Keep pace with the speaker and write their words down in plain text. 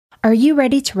Are you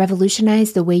ready to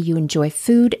revolutionize the way you enjoy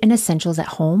food and essentials at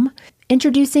home?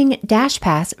 Introducing Dash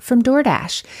Pass from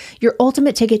DoorDash, your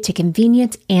ultimate ticket to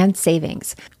convenience and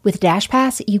savings. With Dash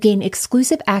Pass, you gain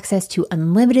exclusive access to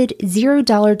unlimited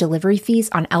 $0 delivery fees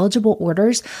on eligible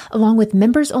orders, along with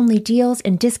members-only deals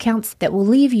and discounts that will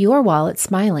leave your wallet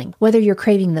smiling. Whether you're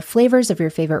craving the flavors of your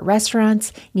favorite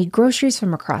restaurants, need groceries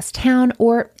from across town,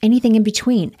 or anything in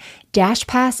between, Dash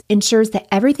Pass ensures that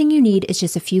everything you need is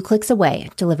just a few clicks away,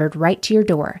 delivered right to your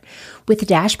door. With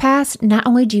Dash Pass, not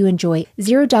only do you enjoy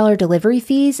 $0 delivery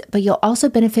fees, but you'll also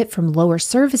benefit from lower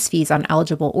service fees on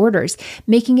eligible orders,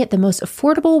 making it the most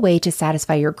affordable way to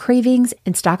satisfy your cravings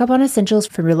and stock up on essentials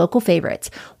from your local favorites.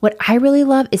 What I really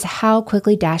love is how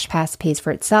quickly Dash Pass pays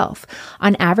for itself.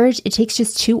 On average, it takes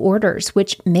just 2 orders,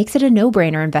 which makes it a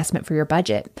no-brainer investment for your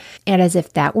budget. And as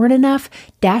if that weren't enough,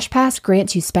 Dash Pass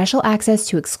grants you special access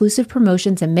to exclusive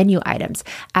promotions and menu items,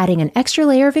 adding an extra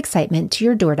layer of excitement to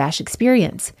your DoorDash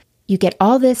experience. You get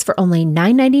all this for only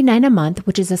 $9.99 a month,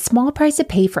 which is a small price to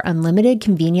pay for unlimited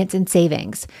convenience and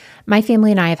savings. My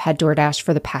family and I have had DoorDash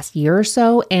for the past year or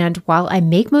so, and while I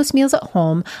make most meals at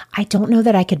home, I don't know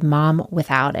that I could mom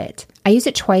without it. I used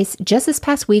it twice just this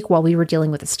past week while we were dealing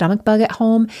with a stomach bug at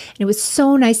home, and it was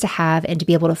so nice to have and to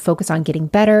be able to focus on getting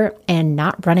better and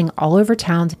not running all over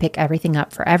town to pick everything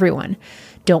up for everyone.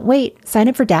 Don't wait. Sign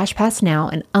up for Dash Pass now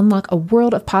and unlock a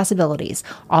world of possibilities,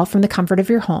 all from the comfort of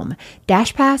your home.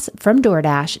 Dash Pass from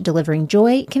DoorDash, delivering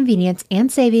joy, convenience,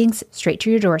 and savings straight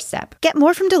to your doorstep. Get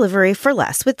more from delivery for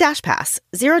less with Dash Pass.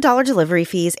 $0 delivery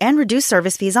fees and reduced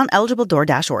service fees on eligible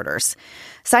DoorDash orders.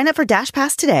 Sign up for Dash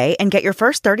Pass today and get your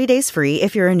first 30 days free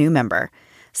if you're a new member.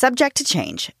 Subject to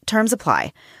change. Terms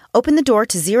apply. Open the door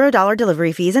to $0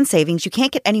 delivery fees and savings you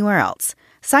can't get anywhere else.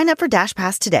 Sign up for Dash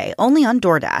Pass today, only on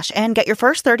DoorDash, and get your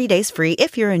first 30 days free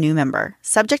if you're a new member.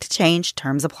 Subject to change.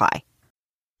 Terms apply.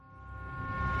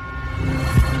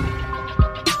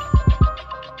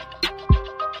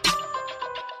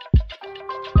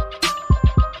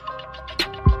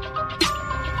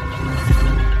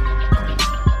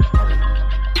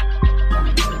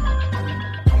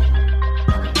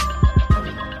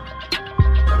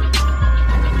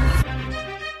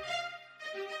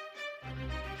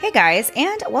 Hey guys,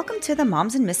 and welcome to the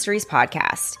Moms and Mysteries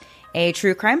podcast, a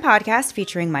true crime podcast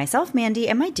featuring myself, Mandy,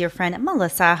 and my dear friend,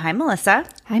 Melissa. Hi, Melissa.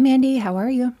 Hi, Mandy. How are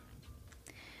you?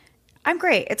 I'm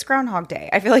great. It's Groundhog Day.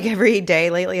 I feel like every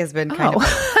day lately has been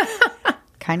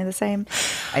kind of the same.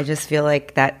 I just feel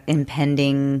like that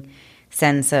impending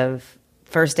sense of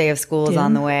first day of school is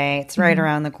on the way. It's right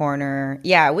around the corner.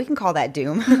 Yeah, we can call that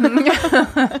doom.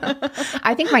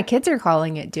 I think my kids are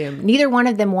calling it doom. Neither one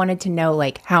of them wanted to know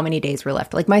like how many days were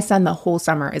left. Like my son the whole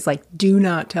summer is like, do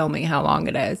not tell me how long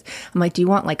it is. I'm like, do you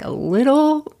want like a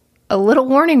little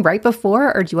warning right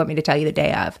before, or do you want me to tell you the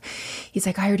day of? He's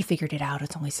like, I already figured it out.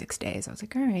 It's only 6 days. I was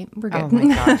like, all right, we're good. Oh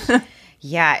my gosh.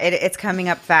 Yeah, it's coming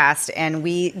up fast. And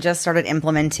we just started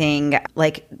implementing,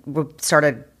 we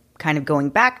started kind of going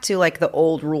back to like the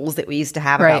old rules that we used to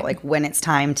have about like when it's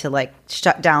time to like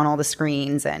shut down all the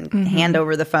screens and hand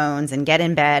over the phones and get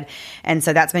in bed. And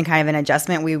so that's been kind of an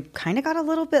adjustment. We kind of got a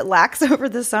little bit lax over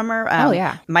the summer.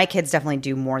 My kids definitely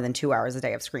do more than 2 hours a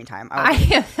day of screen time.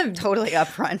 I am totally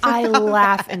upfront. I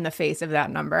laugh in the face of that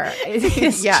number.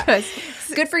 It's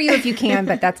just good for you if you can,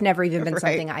 but that's never even been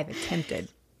something I've attempted.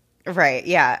 Right.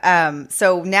 Yeah.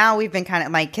 So now we've been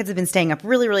my kids have been staying up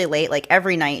really, really late, like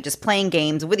every night, just playing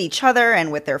games with each other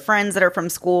and with their friends that are from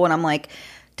school. And I'm like,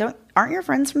 aren't your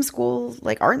friends from school,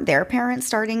 like, aren't their parents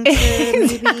starting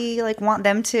to maybe like want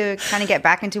them to kind of get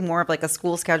back into more of like a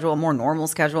school schedule, a more normal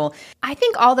schedule? I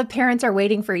think all the parents are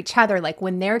waiting for each other. Like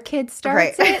when their kid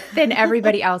starts it, then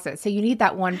everybody else is. So you need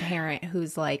that one parent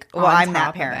who's like, well, I'm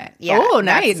that parent. Yeah. Oh,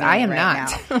 nice. I am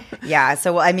not. Yeah.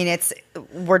 So, I mean,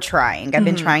 we're trying. I've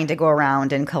been trying to go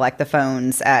around and collect the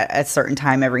phones at a certain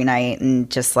time every night,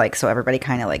 and just like, so everybody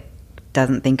kind of like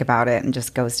doesn't think about it and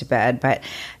just goes to bed. But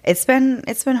it's been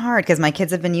hard because my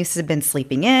kids have been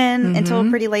sleeping in until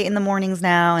pretty late in the mornings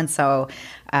now. And so,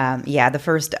 the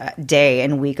first day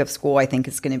and week of school, I think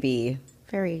is going to be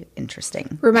very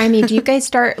interesting. Remind me, do you guys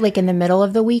start like in the middle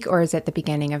of the week, or is it the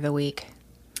beginning of the week?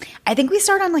 I think we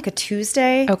start on like a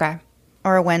Tuesday. Okay.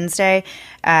 Or a Wednesday.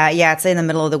 It's in the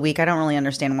middle of the week. I don't really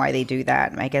understand why they do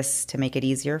that. I guess to make it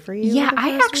easier for you. Yeah,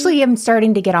 I actually am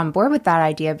starting to get on board with that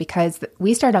idea because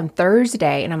we start on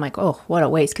Thursday, and I'm like, oh, what a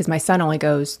waste, because my son only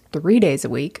goes 3 days a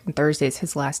week, and Thursday is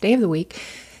his last day of the week.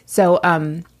 So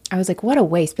I was like, what a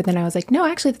waste. But then I was like, no,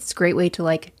 actually, that's a great way to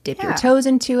like dip your toes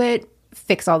into it,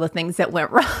 fix all the things that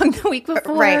went wrong the week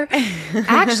before,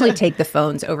 actually take the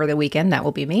phones over the weekend. That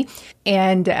will be me.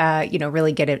 And,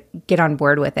 really get on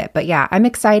board with it. But yeah, I'm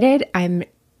excited. I'm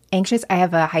anxious. I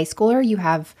have a high schooler. You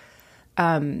have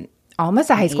almost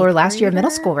a high schooler last year of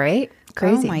middle school, right?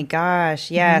 Crazy. Oh my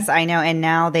gosh. Yes, I know. And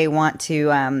now they want to,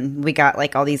 we got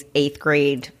like all these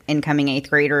incoming eighth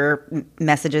grader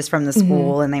messages from the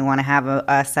school, and they want to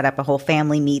have set up a whole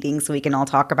family meeting so we can all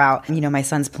talk about, my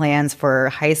son's plans for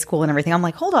high school and everything. I'm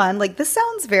like, hold on, like this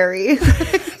sounds very...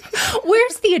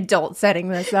 Where's the adult setting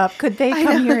this up? Could they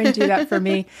come here and do that for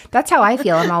me? That's how I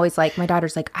feel. I'm always like, my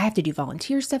daughter's like, I have to do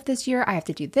volunteer stuff this year. I have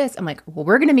to do this. I'm like, well,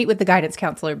 we're going to meet with the guidance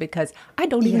counselor because I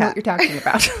don't even know what you're talking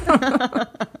about.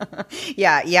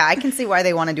 Yeah. I can see why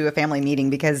they want to do a family meeting,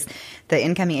 because the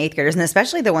incoming eighth graders, and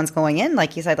especially the ones going in,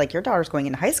 like you said, like your daughter's going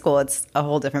into high school, it's a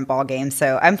whole different ball game.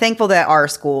 So I'm thankful that our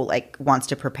school like wants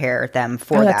to prepare them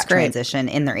for that transition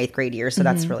in their eighth grade year. So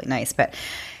that's really nice. But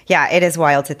yeah, it is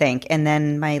wild to think. And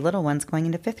then my little one's going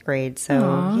into fifth grade.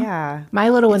 So, yeah. My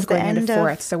little one's going into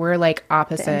fourth. So we're like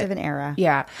opposite. The end of an era.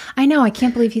 Yeah. I know. I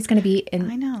can't believe he's going to be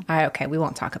in. I know. Okay. We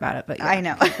won't talk about it. But yeah, I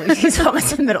know. He's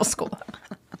almost in middle school.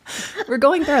 We're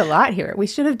going through a lot here. We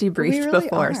should have debriefed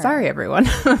before. Sorry, everyone.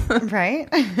 Right?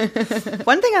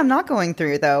 One thing I'm not going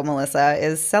through, though, Melissa,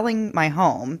 is selling my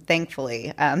home,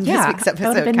 thankfully. This week's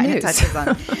episode kind of touches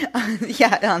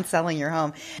on, on selling your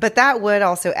home. But that would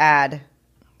also add...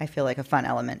 I feel like a fun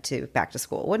element to back to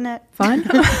school, wouldn't it? Fun?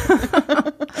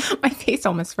 My face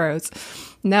almost froze.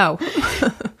 No.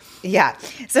 Yeah.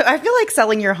 So I feel like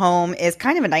selling your home is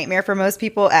kind of a nightmare for most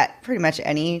people at pretty much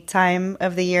any time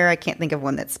of the year. I can't think of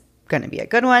one that's going to be a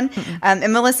good one.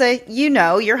 And Melissa,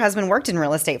 your husband worked in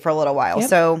real estate for a little while. Yep.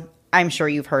 So I'm sure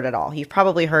you've heard it all. You've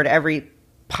probably heard every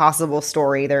possible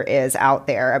story there is out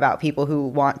there about people who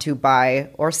want to buy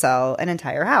or sell an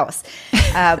entire house.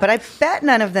 But I bet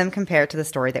none of them compare to the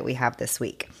story that we have this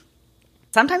week.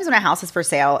 Sometimes when a house is for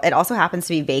sale, it also happens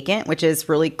to be vacant, which is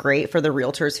really great for the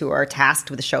realtors who are tasked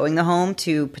with showing the home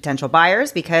to potential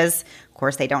buyers because, of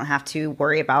course, they don't have to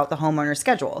worry about the homeowner's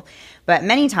schedule. But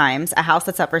many times, a house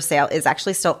that's up for sale is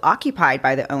actually still occupied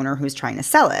by the owner who's trying to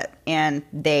sell it. And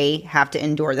they have to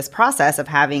endure this process of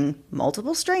having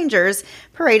multiple strangers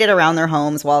paraded around their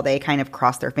homes while they kind of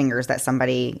cross their fingers that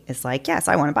somebody is like, yes,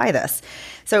 I want to buy this.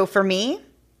 So for me,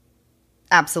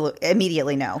 absolutely,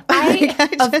 immediately no.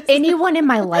 Of anyone in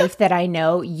my life that I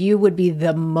know, you would be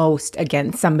the most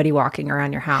against somebody walking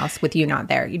around your house with you not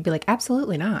there. You'd be like,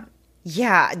 absolutely not.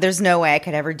 Yeah, there's no way I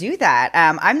could ever do that.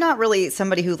 I'm not really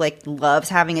somebody who like loves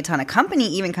having a ton of company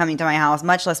even coming to my house,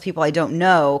 much less people I don't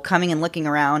know coming and looking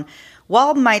around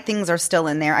while my things are still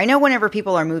in there. I know whenever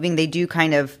people are moving,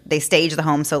 they stage the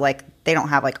home so like they don't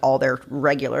have like all their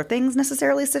regular things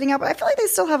necessarily sitting out, but I feel like they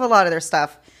still have a lot of their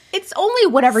stuff. It's only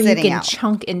whatever you can out.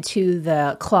 Chunk into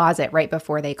the closet right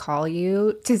before they call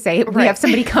you to say, we have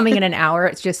somebody coming in an hour.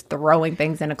 It's just throwing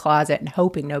things in a closet and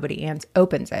hoping nobody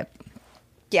opens it.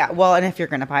 Yeah, well, and if you're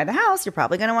going to buy the house, you're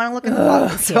probably going to want to look in the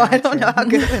closet. So I don't know how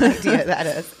good of an idea that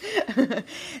is.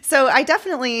 So I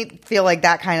definitely feel like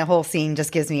that kind of whole scene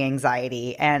just gives me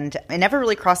anxiety. And it never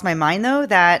really crossed my mind, though,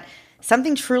 that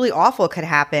something truly awful could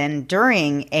happen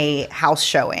during a house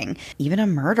showing, even a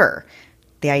murder.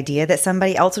 The idea that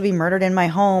somebody else would be murdered in my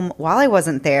home while I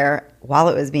wasn't there, while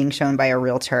it was being shown by a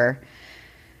realtor,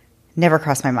 never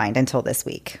crossed my mind until this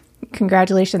week.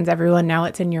 Congratulations, everyone. Now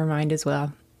it's in your mind as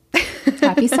well.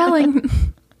 Happy selling.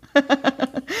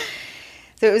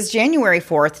 So it was January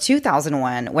 4th,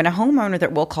 2001, when a homeowner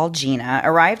that we'll call Gina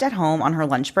arrived at home on her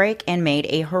lunch break and made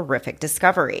a horrific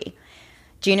discovery.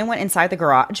 Gina went inside the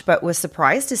garage, but was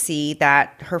surprised to see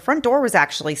that her front door was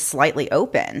actually slightly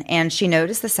open, and she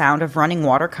noticed the sound of running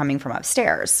water coming from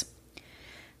upstairs.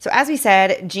 So as we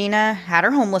said, Gina had her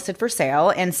home listed for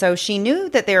sale, and so she knew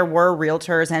that there were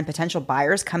realtors and potential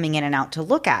buyers coming in and out to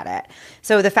look at it.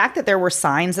 So the fact that there were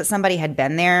signs that somebody had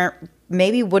been there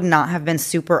maybe would not have been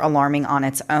super alarming on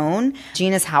its own.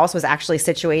 Gina's house was actually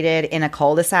situated in a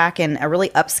cul-de-sac in a really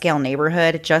upscale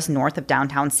neighborhood just north of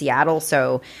downtown Seattle,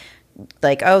 so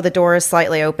like, oh, the door is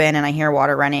slightly open and I hear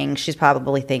water running. She's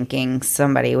probably thinking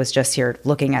somebody was just here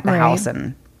looking at the house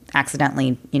and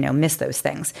accidentally, missed those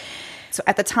things. So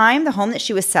at the time, the home that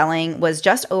she was selling was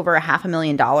just over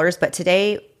 $500,000, but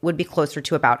today would be closer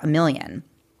to about $1 million.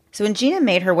 So when Gina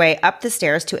made her way up the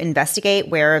stairs to investigate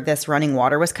where this running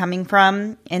water was coming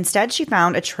from, instead she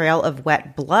found a trail of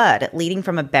wet blood leading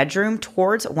from a bedroom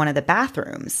towards one of the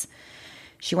bathrooms.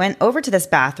 She went over to this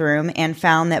bathroom and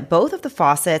found that both of the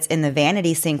faucets in the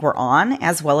vanity sink were on,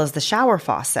 as well as the shower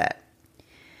faucet.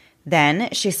 Then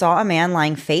she saw a man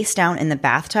lying face down in the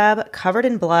bathtub, covered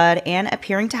in blood and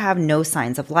appearing to have no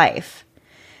signs of life.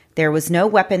 There was no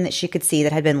weapon that she could see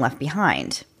that had been left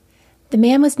behind. The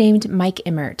man was named Mike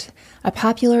Emert, a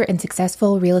popular and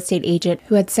successful real estate agent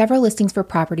who had several listings for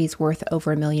properties worth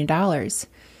over $1 million.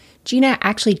 Gina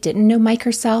actually didn't know Mike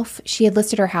herself. She had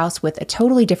listed her house with a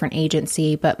totally different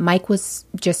agency, but Mike was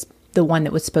just the one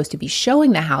that was supposed to be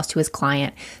showing the house to his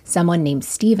client, someone named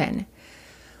Steven.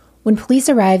 When police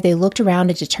arrived, they looked around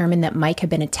and determined that Mike had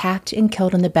been attacked and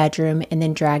killed in the bedroom and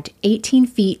then dragged 18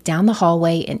 feet down the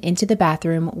hallway and into the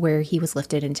bathroom where he was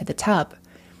lifted into the tub.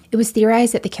 It was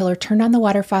theorized that the killer turned on the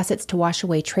water faucets to wash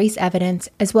away trace evidence,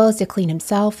 as well as to clean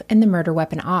himself and the murder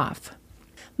weapon off.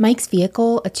 Mike's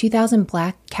vehicle, a 2000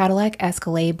 black Cadillac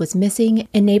Escalade, was missing,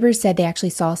 and neighbors said they actually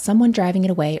saw someone driving it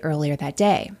away earlier that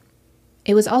day.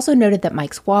 It was also noted that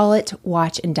Mike's wallet,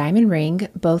 watch, and diamond ring,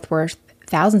 both worth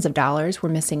thousands of dollars, were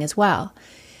missing as well.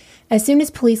 As soon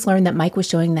as police learned that Mike was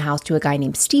showing the house to a guy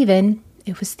named Steven,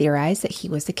 it was theorized that he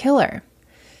was the killer.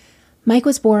 Mike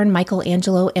was born Michael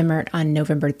Angelo Emert on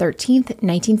November 13th,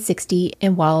 1960,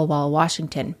 in Walla Walla,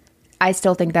 Washington. I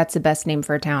still think that's the best name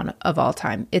for a town of all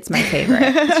time. It's my favorite.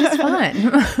 It's just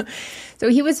fun. So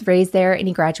he was raised there, and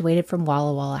he graduated from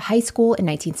Walla Walla High School in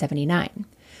 1979.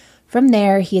 From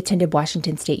there, he attended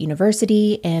Washington State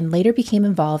University and later became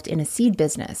involved in a seed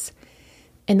business.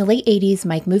 In the late 80s,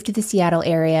 Mike moved to the Seattle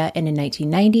area, and in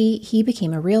 1990, he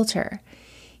became a realtor.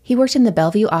 He worked in the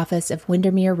Bellevue office of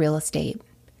Windermere Real Estate.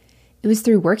 It was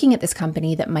through working at this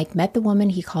company that Mike met the woman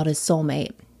he called his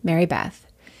soulmate, Mary Beth.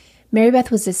 Mary Beth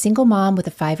was a single mom with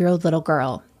a 5-year-old little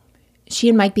girl. She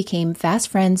and Mike became fast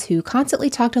friends who constantly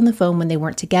talked on the phone when they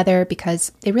weren't together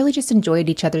because they really just enjoyed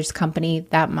each other's company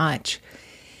that much.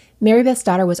 Mary Beth's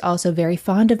daughter was also very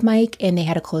fond of Mike, and they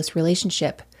had a close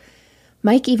relationship.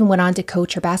 Mike even went on to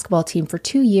coach her basketball team for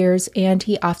 2 years, and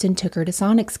he often took her to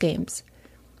Sonics games.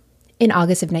 In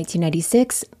August of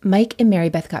 1996, Mike and Mary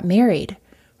Beth got married.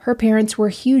 Her parents were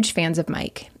huge fans of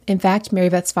Mike. In fact, Mary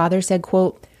Beth's father said,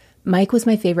 quote, "Mike was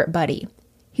my favorite buddy.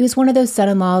 He was one of those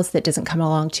son-in-laws that doesn't come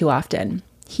along too often.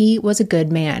 He was a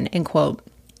good man," end quote.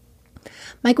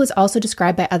 Mike was also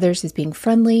described by others as being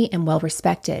friendly and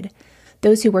well-respected.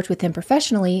 Those who worked with him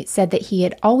professionally said that he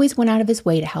had always went out of his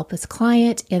way to help his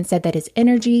client and said that his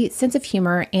energy, sense of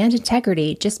humor, and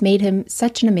integrity just made him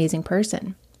such an amazing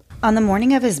person. On the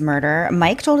morning of his murder,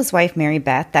 Mike told his wife, Mary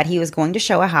Beth, that he was going to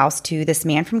show a house to this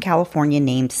man from California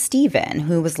named Steven,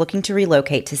 who was looking to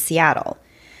relocate to Seattle.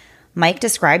 Mike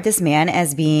described this man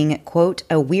as being, quote,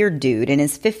 "a weird dude in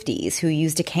his 50s who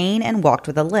used a cane and walked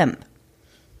with a limp."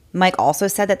 Mike also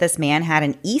said that this man had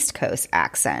an East Coast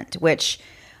accent, which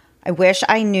I wish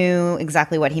I knew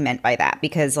exactly what he meant by that,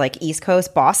 because like East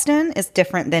Coast Boston is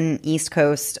different than East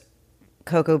Coast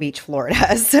Cocoa Beach,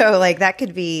 Florida. So like that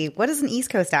could be, what does an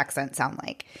East Coast accent sound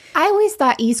like? I always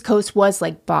thought East Coast was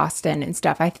like Boston and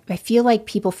stuff. I feel like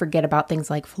people forget about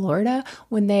things like Florida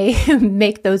when they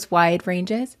make those wide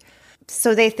ranges.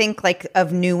 So they think like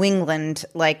of New England,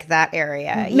 like that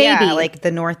area. Maybe. Yeah, like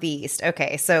the Northeast.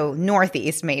 Okay, so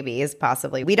Northeast maybe is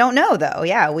possibly. We don't know though.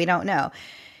 Yeah, we don't know.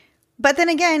 But then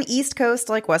again, East Coast,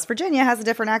 like West Virginia, has a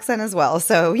different accent as well.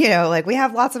 So, you know, like we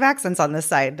have lots of accents on this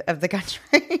side of the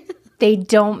country. They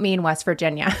don't mean West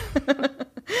Virginia.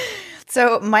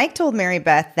 So Mike told Mary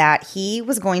Beth that he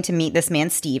was going to meet this man,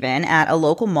 Steven, at a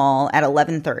local mall at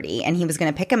 11:30, and he was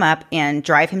going to pick him up and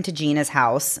drive him to Gina's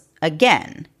house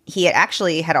again. He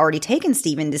had already taken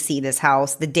Steven to see this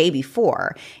house the day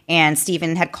before, and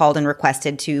Steven had called and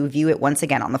requested to view it once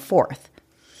again on the 4th.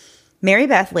 Mary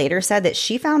Beth later said that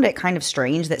she found it kind of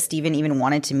strange that Steven even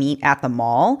wanted to meet at the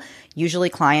mall. Usually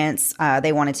clients,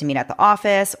 they wanted to meet at the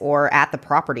office or at the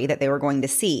property that they were going to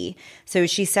see. So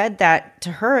she said that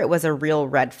to her it was a real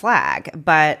red flag,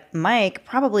 but Mike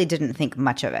probably didn't think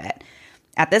much of it.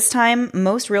 At this time,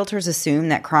 most realtors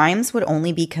assumed that crimes would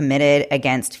only be committed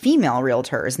against female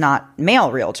realtors, not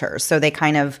male realtors. So they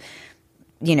kind of,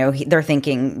 you know, they're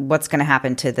thinking, what's going to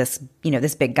happen to this, you know,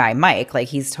 this big guy, Mike? Like,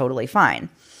 he's totally fine.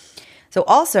 So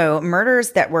also,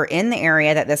 murders that were in the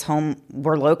area that this home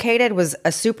were located was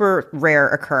a super rare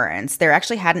occurrence. There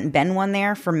actually hadn't been one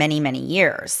there for many, many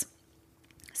years.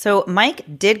 So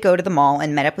Mike did go to the mall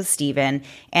and met up with Steven,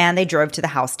 and they drove to the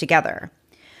house together.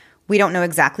 We don't know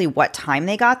exactly what time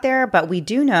they got there, but we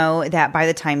do know that by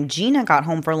the time Gina got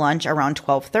home for lunch around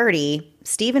 12:30,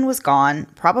 Steven was gone,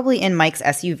 probably in Mike's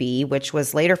SUV, which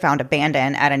was later found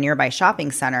abandoned at a nearby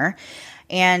shopping center.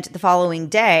 And the following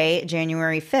day,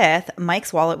 January 5th,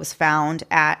 Mike's wallet was found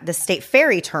at the State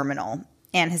Ferry terminal,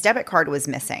 and his debit card was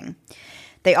missing.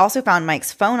 They also found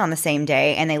Mike's phone on the same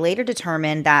day, and they later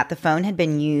determined that the phone had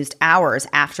been used hours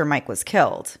after Mike was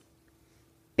killed.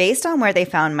 Based on where they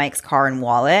found Mike's car and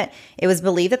wallet, it was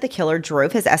believed that the killer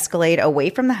drove his Escalade away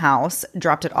from the house,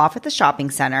 dropped it off at the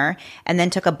shopping center, and then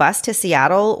took a bus to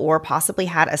Seattle or possibly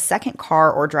had a second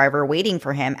car or driver waiting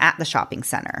for him at the shopping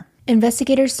center.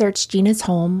 Investigators searched Gina's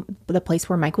home, the place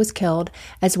where Mike was killed,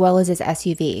 as well as his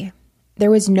SUV.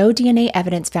 There was no DNA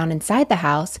evidence found inside the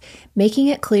house, making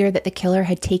it clear that the killer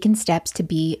had taken steps to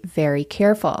be very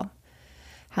careful.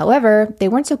 However, they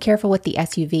weren't so careful with the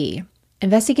SUV.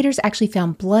 Investigators actually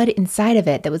found blood inside of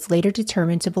it that was later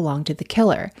determined to belong to the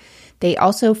killer. They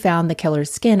also found the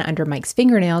killer's skin under Mike's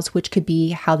fingernails, which could be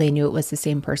how they knew it was the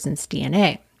same person's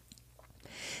DNA.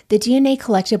 The DNA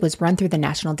collected was run through the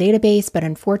national database, but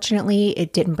unfortunately,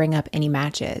 it didn't bring up any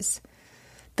matches.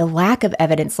 The lack of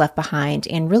evidence left behind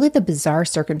and really the bizarre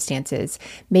circumstances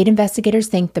made investigators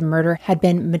think the murder had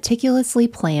been meticulously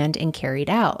planned and carried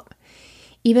out.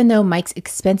 Even though Mike's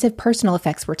expensive personal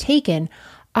effects were taken,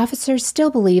 officers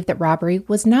still believed that robbery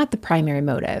was not the primary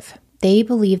motive. They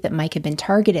believed that Mike had been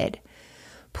targeted.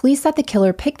 Police thought the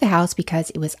killer picked the house because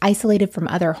it was isolated from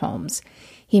other homes.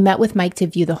 He met with Mike to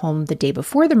view the home the day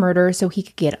before the murder so he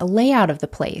could get a layout of the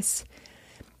place.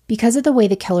 Because of the way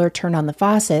the killer turned on the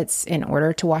faucets in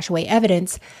order to wash away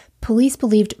evidence, police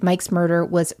believed Mike's murder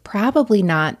was probably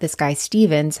not this guy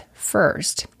Steven's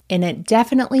first, and it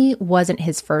definitely wasn't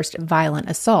his first violent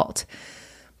assault.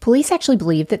 Police actually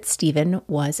believed that Steven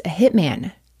was a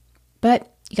hitman. But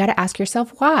you got to ask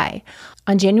yourself why.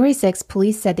 On January 6th,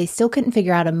 police said they still couldn't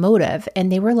figure out a motive,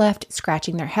 and they were left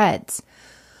scratching their heads.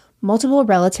 Multiple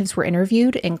relatives were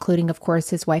interviewed, including, of course,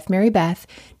 his wife, Mary Beth,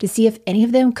 to see if any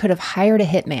of them could have hired a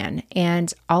hitman,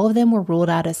 and all of them were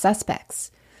ruled out as suspects.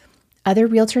 Other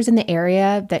realtors in the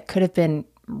area that could have been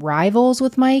rivals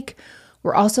with Mike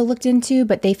were also looked into,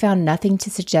 but they found nothing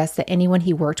to suggest that anyone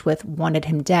he worked with wanted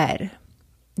him dead.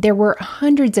 There were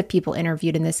hundreds of people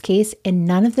interviewed in this case, and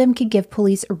none of them could give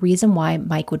police a reason why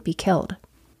Mike would be killed.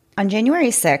 On January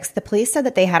 6th, the police said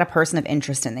that they had a person of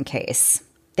interest in the case.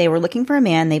 They were looking for a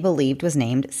man they believed was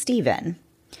named Steven.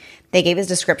 They gave his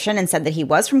description and said that he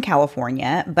was from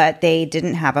California, but they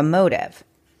didn't have a motive.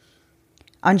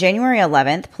 On January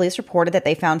 11th, police reported that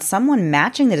they found someone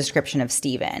matching the description of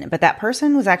Steven, but that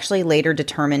person was actually later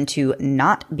determined to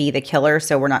not be the killer,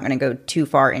 so we're not going to go too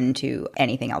far into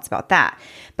anything else about that.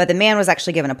 But the man was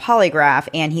actually given a polygraph,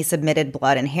 and he submitted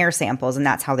blood and hair samples, and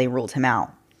that's how they ruled him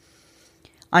out.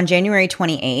 On January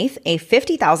 28th, a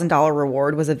 $50,000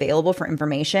 reward was available for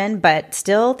information, but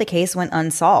still the case went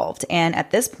unsolved, and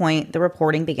at this point, the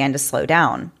reporting began to slow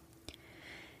down.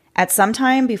 At some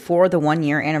time before the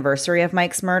 1-year anniversary of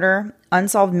Mike's murder,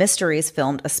 Unsolved Mysteries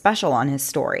filmed a special on his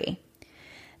story.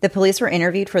 The police were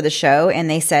interviewed for the show, and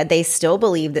they said they still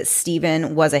believe that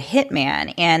Steven was a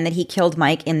hitman and that he killed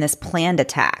Mike in this planned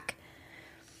attack.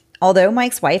 Although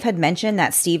Mike's wife had mentioned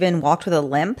that Steven walked with a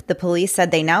limp, the police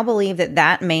said they now believe that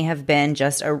that may have been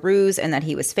just a ruse and that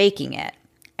he was faking it.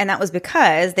 And that was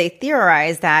because they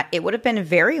theorized that it would have been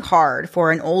very hard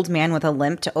for an old man with a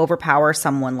limp to overpower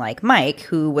someone like Mike,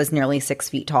 who was nearly 6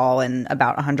 feet tall and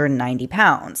about 190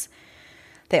 pounds.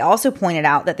 They also pointed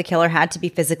out that the killer had to be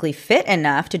physically fit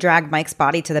enough to drag Mike's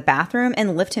body to the bathroom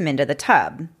and lift him into the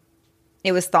tub.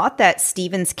 It was thought that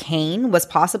Steven's cane was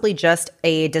possibly just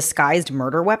a disguised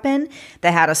murder weapon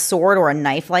that had a sword or a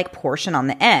knife-like portion on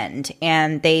the end,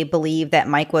 and they believed that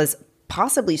Mike was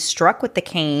possibly struck with the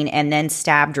cane and then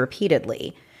stabbed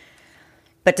repeatedly.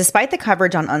 But despite the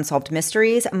coverage on Unsolved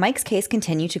Mysteries, Mike's case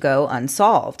continued to go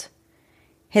unsolved.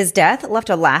 His death left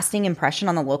a lasting impression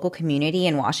on the local community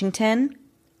in Washington.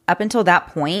 Up until that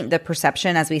point, the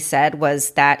perception, as we said,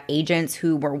 was that agents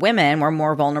who were women were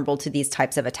more vulnerable to these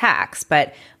types of attacks.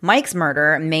 But Mike's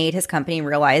murder made his company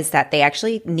realize that they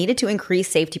actually needed to increase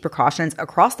safety precautions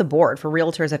across the board for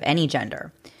realtors of any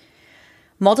gender.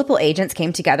 Multiple agents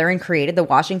came together and created the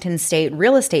Washington State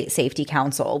Real Estate Safety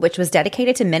Council, which was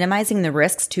dedicated to minimizing the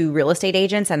risks to real estate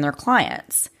agents and their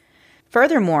clients.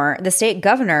 Furthermore, the state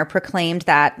governor proclaimed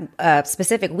that a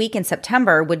specific week in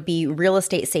September would be Real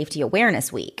Estate Safety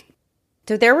Awareness Week.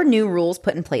 So there were new rules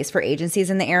put in place for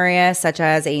agencies in the area, such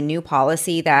as a new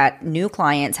policy that new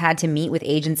clients had to meet with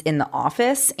agents in the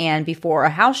office, and before a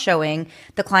house showing,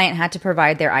 the client had to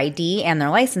provide their ID and their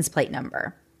license plate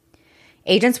number.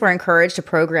 Agents were encouraged to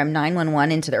program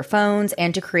 911 into their phones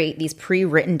and to create these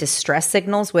pre-written distress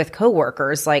signals with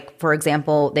coworkers. Like, for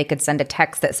example, they could send a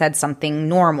text that said something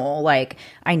normal, like,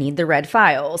 "I need the red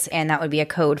files," and that would be a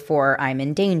code for "I'm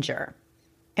in danger."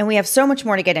 And we have so much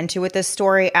more to get into with this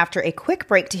story after a quick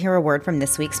break to hear a word from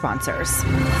this week's sponsors.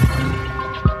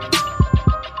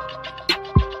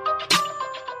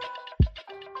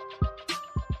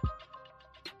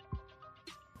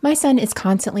 My son is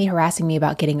constantly harassing me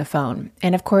about getting a phone.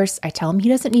 And of course, I tell him he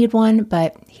doesn't need one,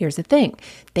 but here's the thing.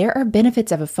 There are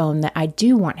benefits of a phone that I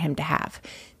do want him to have.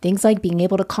 Things like being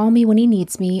able to call me when he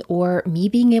needs me, or me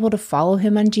being able to follow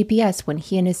him on GPS when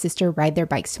he and his sister ride their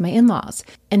bikes to my in-laws.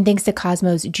 And thanks to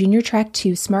Cosmo's Junior Track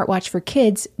 2 smartwatch for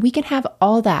kids, we can have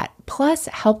all that, plus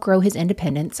help grow his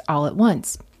independence all at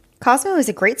once. Cosmo is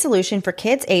a great solution for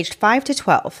kids aged 5 to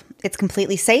 12. It's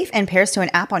completely safe and pairs to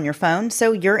an app on your phone,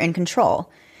 so you're in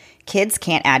control. Kids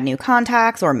can't add new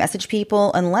contacts or message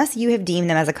people unless you have deemed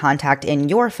them as a contact in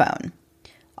your phone.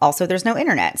 Also, there's no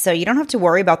internet, so you don't have to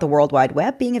worry about the World Wide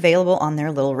Web being available on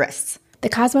their little wrists. The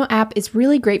Cosmo app is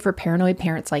really great for paranoid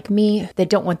parents like me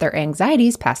that don't want their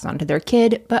anxieties passed on to their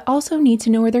kid, but also need to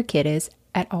know where their kid is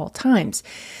at all times.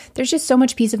 There's just so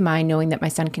much peace of mind knowing that my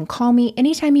son can call me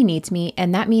anytime he needs me,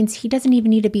 and that means he doesn't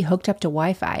even need to be hooked up to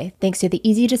Wi-Fi, thanks to the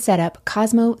easy-to-set-up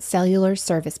Cosmo cellular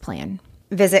service plan.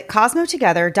 Visit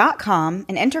CosmoTogether.com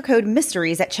and enter code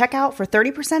MYSTERIES at checkout for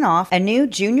 30% off a new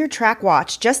Junior Track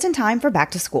watch just in time for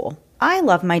back to school. I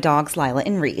love my dogs Lila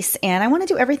and Reese, and I want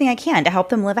to do everything I can to help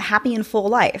them live a happy and full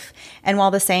life. And while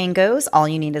the saying goes, all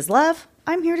you need is love,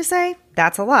 I'm here to say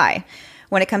that's a lie.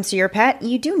 When it comes to your pet,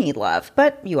 you do need love,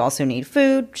 but you also need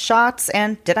food, shots,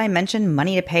 and did I mention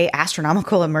money to pay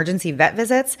astronomical emergency vet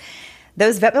visits?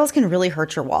 Those vet bills can really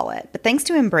hurt your wallet, but thanks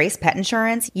to Embrace Pet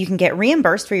Insurance, you can get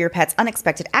reimbursed for your pet's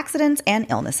unexpected accidents and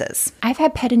illnesses. I've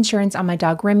had pet insurance on my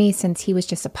dog Remy since he was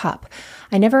just a pup.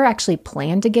 I never actually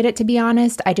planned to get it, to be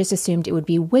honest. I just assumed it would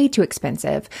be way too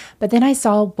expensive. But then I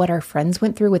saw what our friends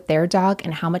went through with their dog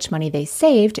and how much money they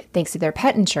saved thanks to their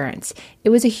pet insurance. It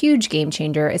was a huge game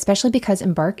changer, especially because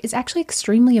Embark is actually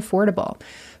extremely affordable.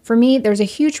 For me, there's a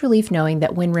huge relief knowing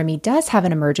that when Remy does have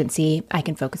an emergency, I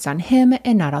can focus on him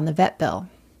and not on the vet bill.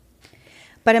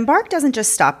 But Embark doesn't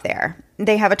just stop there.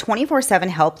 They have a 24/7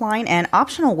 helpline and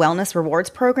optional wellness rewards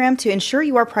program to ensure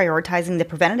you are prioritizing the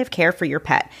preventative care for your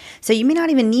pet, so you may not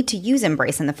even need to use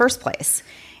Embrace in the first place.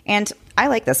 And I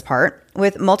like this part.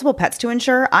 With multiple pets to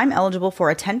insure, I'm eligible for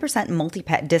a 10%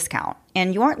 multi-pet discount,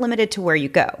 and you aren't limited to where you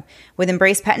go. With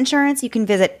Embrace Pet Insurance, you can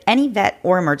visit any vet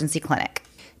or emergency clinic.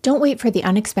 Don't wait for the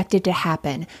unexpected to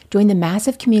happen. Join the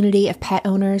massive community of pet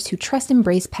owners who trust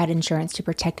Embrace Pet Insurance to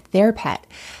protect their pet.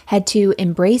 Head to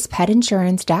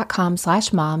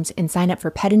embracepetinsurance.com/moms and sign up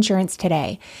for pet insurance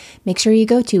today. Make sure you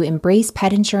go to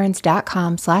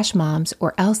embracepetinsurance.com/moms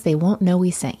or else they won't know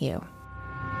we sent you.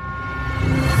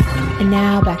 And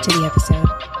now back to the episode.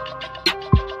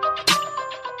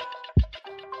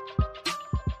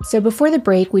 So before the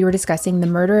break, we were discussing the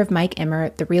murder of Mike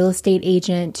Emert, the real estate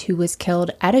agent who was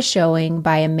killed at a showing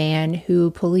by a man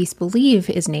who police believe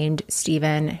is named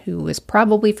Steven, who was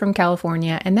probably from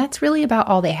California, and that's really about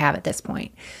all they have at this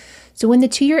point. So when the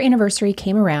 2-year anniversary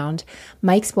came around,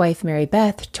 Mike's wife, Mary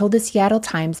Beth, told the Seattle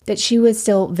Times that she was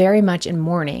still very much in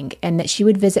mourning and that she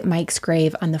would visit Mike's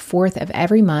grave on the 4th of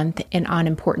every month and on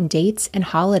important dates and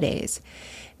holidays.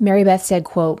 Mary Beth said,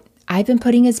 quote, "I've been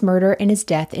putting his murder and his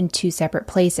death in 2 separate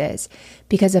places,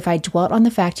 because if I dwelt on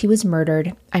the fact he was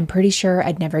murdered, I'm pretty sure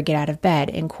I'd never get out of bed,"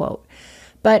 end quote.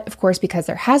 But of course, because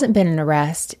there hasn't been an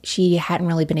arrest, she hadn't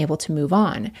really been able to move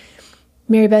on.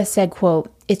 Mary Beth said,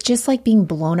 quote, "It's just like being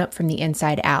blown up from the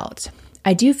inside out.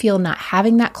 I do feel not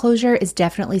having that closure is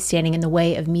definitely standing in the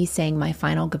way of me saying my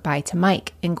final goodbye to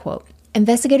Mike," end quote.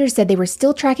 Investigators said they were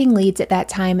still tracking leads at that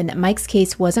time and that Mike's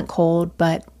case wasn't cold,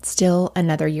 but still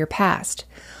another year passed.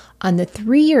 On the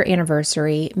 3-year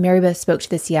anniversary, Mary Beth spoke to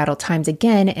the Seattle Times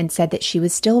again and said that she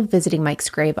was still visiting Mike's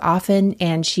grave often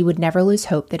and she would never lose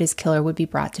hope that his killer would be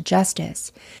brought to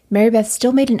justice. Mary Beth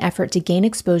still made an effort to gain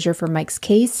exposure for Mike's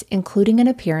case, including an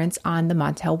appearance on the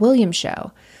Montel Williams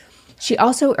show. She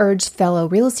also urged fellow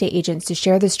real estate agents to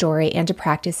share the story and to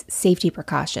practice safety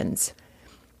precautions.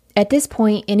 At this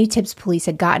point, any tips police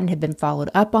had gotten had been followed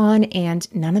up on, and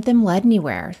none of them led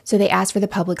anywhere, so they asked for the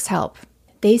public's help.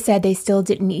 They said they still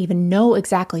didn't even know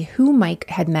exactly who Mike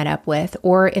had met up with,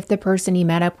 or if the person he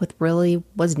met up with really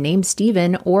was named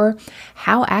Steven, or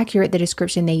how accurate the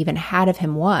description they even had of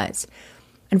him was.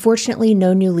 Unfortunately,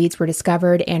 no new leads were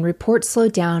discovered, and reports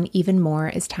slowed down even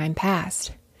more as time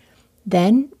passed.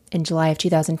 Then, in July of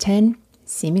 2010,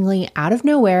 seemingly out of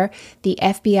nowhere, the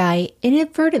FBI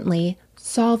inadvertently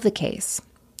solved the case.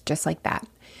 Just like that.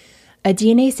 A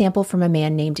DNA sample from a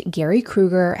man named Gary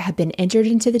Kruger had been entered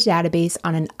into the database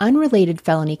on an unrelated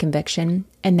felony conviction,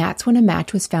 and that's when a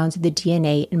match was found to the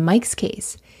DNA in Mike's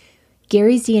case.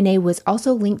 Gary's DNA was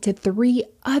also linked to 3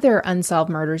 other unsolved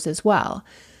murders as well.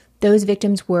 Those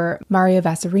victims were Mario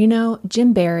Vasarino,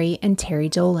 Jim Barry, and Terry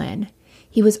Dolan.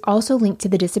 He was also linked to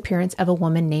the disappearance of a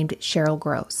woman named Cheryl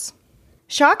Gross.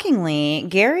 Shockingly,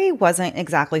 Gary wasn't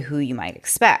exactly who you might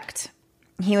expect.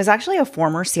 He was actually a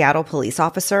former Seattle police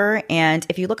officer, and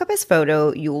if you look up his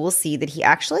photo, you will see that he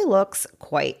actually looks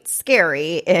quite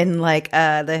scary in like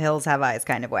the hills have eyes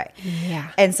kind of way.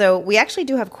 Yeah. And so we actually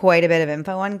do have quite a bit of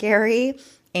info on Gary,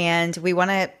 and we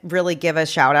want to really give a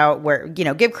shout out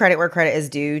give credit where credit is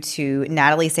due to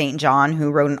Natalie St. John, who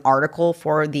wrote an article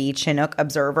for the Chinook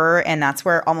Observer, and that's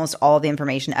where almost all of the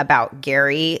information about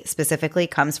Gary specifically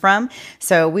comes from.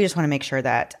 So we just want to make sure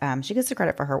that she gets the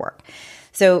credit for her work.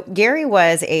 So Gary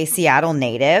was a Seattle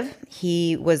native.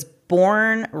 He was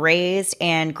born, raised,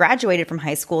 and graduated from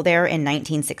high school there in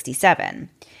 1967.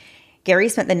 Gary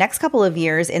spent the next couple of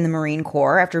years in the Marine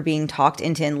Corps after being talked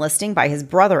into enlisting by his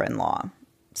brother-in-law.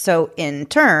 So in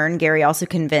turn, Gary also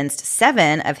convinced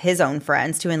 7 of his own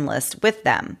friends to enlist with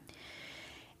them.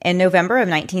 In November of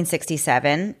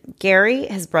 1967, Gary,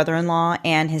 his brother-in-law,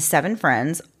 and his 7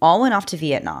 friends all went off to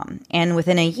Vietnam. And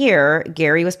within a year,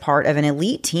 Gary was part of an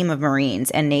elite team of Marines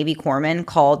and Navy corpsmen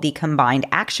called the Combined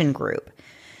Action Group.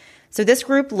 So this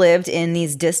group lived in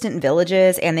these distant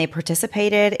villages, and they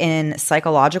participated in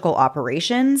psychological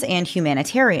operations and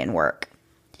humanitarian work.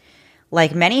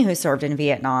 Like many who served in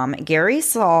Vietnam, Gary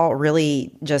saw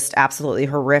really just absolutely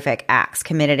horrific acts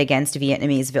committed against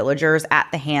Vietnamese villagers at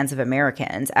the hands of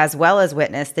Americans, as well as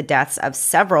witnessed the deaths of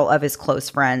several of his close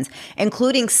friends,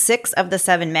 including 6 of the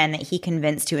 7 men that he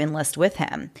convinced to enlist with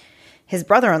him. His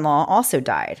brother-in-law also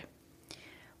died.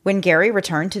 When Gary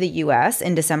returned to the U.S.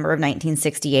 in December of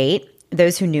 1968,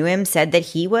 those who knew him said that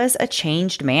he was a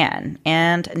changed man,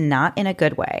 and not in a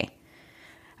good way.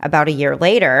 About a year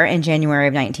later, in January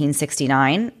of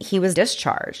 1969, he was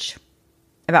discharged.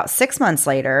 About 6 months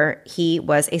later, he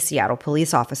was a Seattle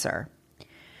police officer.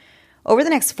 Over the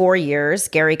next 4 years,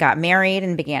 Gary got married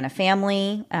and began a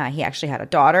family. He actually had a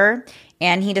daughter,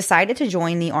 and he decided to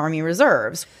join the Army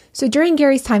Reserves. So during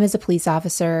Gary's time as a police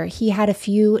officer, he had a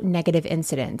few negative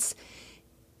incidents.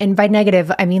 And by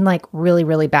negative, I mean like really,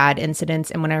 really bad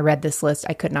incidents. And when I read this list,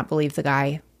 I could not believe the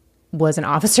guy was an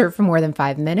officer for more than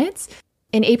 5 minutes.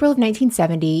 In April of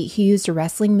 1970, he used a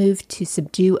wrestling move to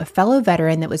subdue a fellow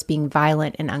veteran that was being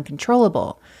violent and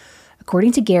uncontrollable.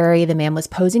 According to Gary, the man was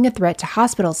posing a threat to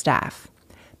hospital staff.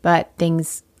 But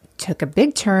things took a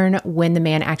big turn when the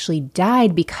man actually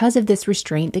died because of this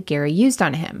restraint that Gary used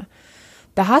on him.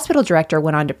 The hospital director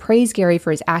went on to praise Gary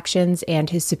for his actions, and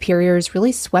his superiors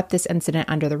really swept this incident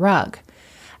under the rug.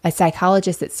 A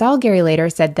psychologist that saw Gary later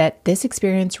said that this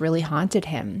experience really haunted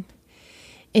him.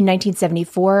 In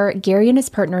 1974, Gary and his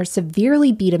partner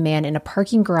severely beat a man in a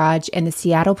parking garage, and the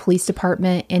Seattle Police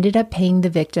Department ended up paying the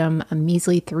victim a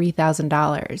measly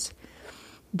 $3,000.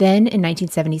 Then, in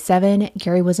 1977,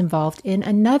 Gary was involved in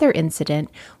another incident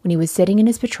when he was sitting in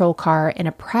his patrol car and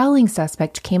a prowling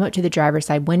suspect came up to the driver's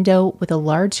side window with a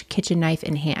large kitchen knife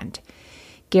in hand.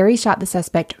 Gary shot the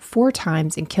suspect 4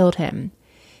 times and killed him.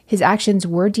 His actions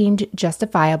were deemed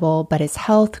justifiable, but his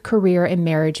health, career, and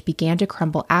marriage began to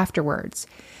crumble afterwards.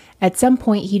 At some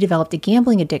point, he developed a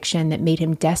gambling addiction that made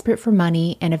him desperate for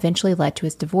money and eventually led to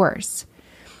his divorce.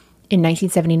 In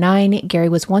 1979, Gary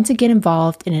was once again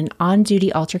involved in an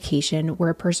on-duty altercation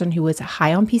where a person who was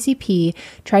high on PCP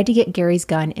tried to get Gary's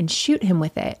gun and shoot him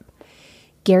with it.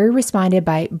 Gary responded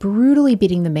by brutally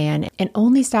beating the man and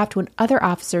only stopped when other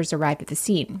officers arrived at the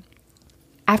scene.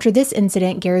 After this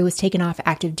incident, Gary was taken off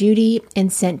active duty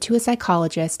and sent to a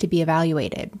psychologist to be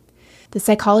evaluated. The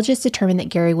psychologist determined that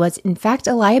Gary was in fact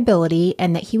a liability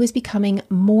and that he was becoming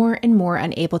more and more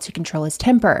unable to control his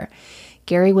temper.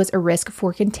 Gary was a risk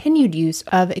for continued use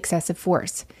of excessive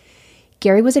force.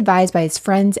 Gary was advised by his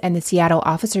friends and the Seattle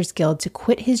Officers Guild to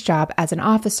quit his job as an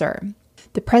officer.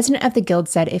 The president of the guild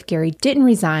said if Gary didn't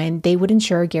resign, they would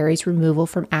ensure Gary's removal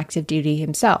from active duty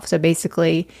himself. So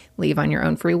basically, leave on your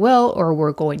own free will or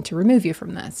we're going to remove you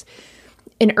from this.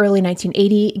 In early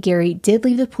 1980, Gary did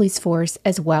leave the police force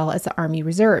as well as the Army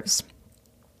Reserves.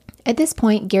 At this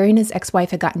point, Gary and his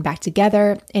ex-wife had gotten back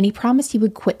together, and he promised he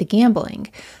would quit the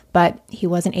gambling, but he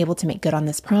wasn't able to make good on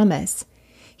this promise.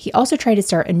 He also tried to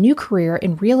start a new career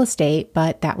in real estate,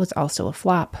 but that was also a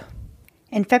flop.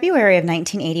 In February of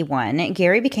 1981,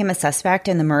 Gary became a suspect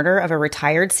in the murder of a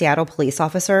retired Seattle police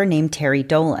officer named Terry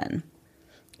Dolan.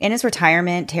 In his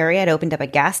retirement, Terry had opened up a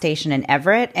gas station in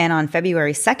Everett, and on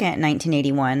February 2nd,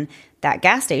 1981, that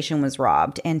gas station was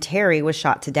robbed, and Terry was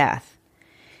shot to death.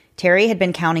 Terry had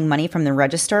been counting money from the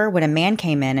register when a man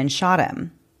came in and shot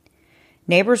him.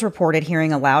 Neighbors reported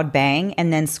hearing a loud bang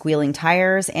and then squealing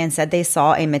tires and said they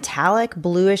saw a metallic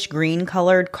bluish-green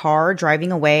colored car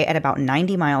driving away at about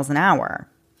 90 miles an hour.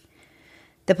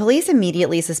 The police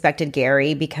immediately suspected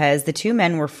Gary because the 2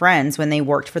 men were friends when they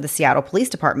worked for the Seattle Police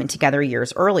Department together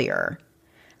years earlier.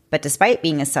 But despite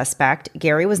being a suspect,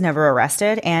 Gary was never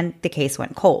arrested and the case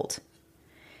went cold.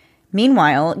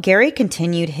 Meanwhile, Gary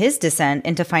continued his descent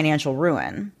into financial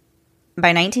ruin. By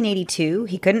 1982,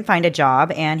 he couldn't find a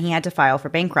job and he had to file for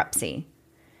bankruptcy.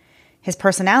 His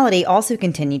personality also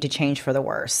continued to change for the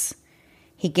worse.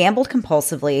 He gambled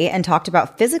compulsively and talked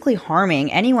about physically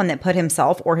harming anyone that put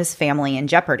himself or his family in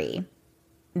jeopardy.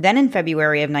 Then in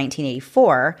February of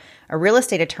 1984, a real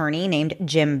estate attorney named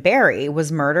Jim Barry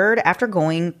was murdered after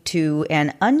going to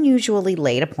an unusually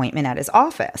late appointment at his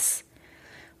office.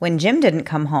 When Jim didn't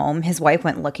come home, his wife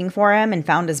went looking for him and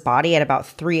found his body at about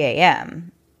 3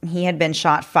 a.m. He had been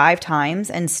shot 5 times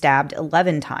and stabbed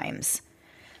 11 times.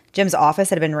 Jim's office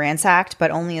had been ransacked,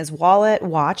 but only his wallet,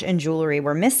 watch, and jewelry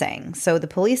were missing. So the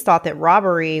police thought that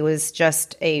robbery was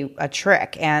just a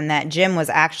trick and that Jim was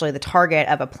actually the target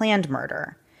of a planned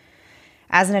murder.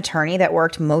 As an attorney that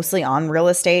worked mostly on real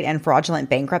estate and fraudulent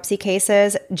bankruptcy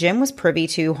cases, Jim was privy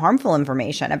to harmful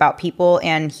information about people,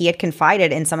 and he had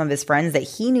confided in some of his friends that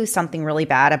he knew something really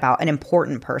bad about an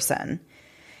important person.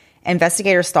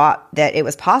 Investigators thought that it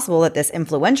was possible that this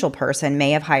influential person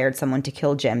may have hired someone to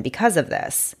kill Jim because of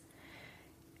this.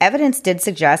 Evidence did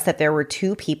suggest that there were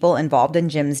 2 people involved in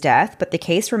Jim's death, but the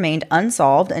case remained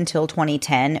unsolved until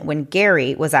 2010 when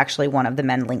Gary was actually one of the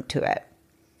men linked to it.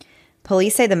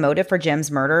 Police say the motive for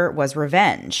Jim's murder was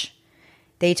revenge.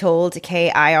 They told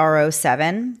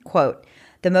KIRO7, quote,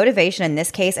 "The motivation in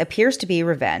this case appears to be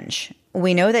revenge.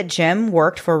 We know that Jim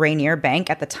worked for Rainier Bank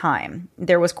at the time.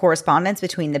 There was correspondence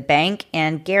between the bank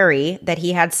and Gary that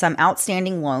he had some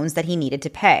outstanding loans that he needed to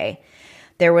pay.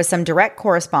 There was some direct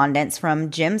correspondence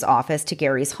from Jim's office to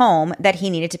Gary's home that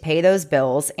he needed to pay those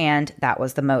bills, and that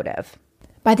was the motive."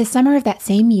 By the summer of that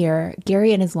same year,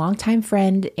 Gary and his longtime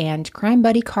friend and crime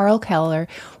buddy Carl Keller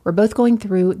were both going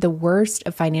through the worst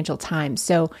of financial times,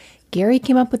 so Gary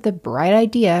came up with the bright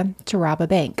idea to rob a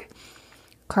bank.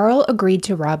 Carl agreed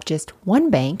to rob just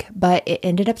one bank, but it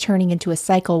ended up turning into a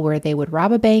cycle where they would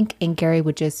rob a bank and Gary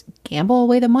would just gamble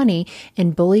away the money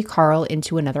and bully Carl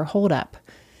into another holdup.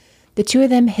 The 2 of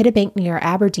them hit a bank near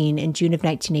Aberdeen in June of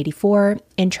 1984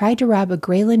 and tried to rob a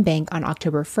Grayland bank on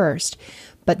October 1st,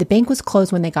 but the bank was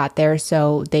closed when they got there,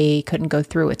 so they couldn't go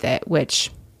through with it,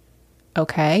 which,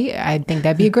 okay, I think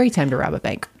that'd be a great time to rob a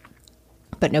bank.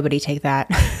 But nobody take that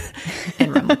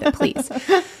and run with it, please.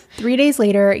 3 days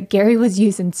later, Gary was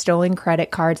using stolen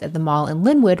credit cards at the mall in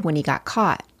Linwood when he got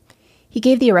caught. He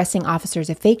gave the arresting officers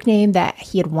a fake name that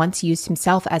he had once used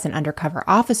himself as an undercover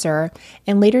officer,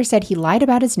 and later said he lied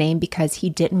about his name because he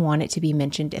didn't want it to be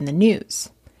mentioned in the news.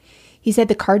 He said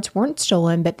the cards weren't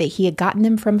stolen, but that he had gotten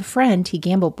them from a friend he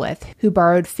gambled with, who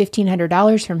borrowed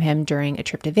 $1,500 from him during a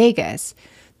trip to Vegas.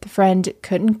 The friend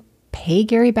couldn't pay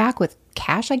Gary back with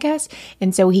cash, I guess,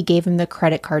 and so he gave him the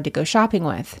credit card to go shopping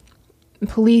with.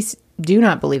 Police do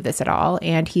not believe this at all,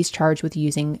 and he's charged with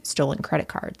using stolen credit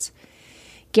cards.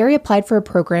 Gary applied for a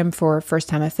program for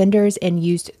first-time offenders and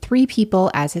used 3 people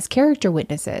as his character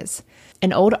witnesses.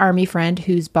 An old Army friend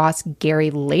whose boss Gary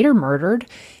later murdered,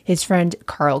 his friend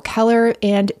Carl Keller,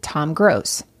 and Tom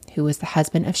Gross, who was the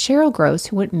husband of Cheryl Gross,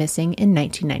 who went missing in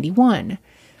 1991.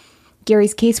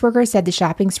 Gary's caseworker said the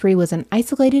shopping spree was an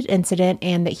isolated incident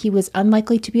and that he was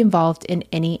unlikely to be involved in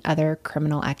any other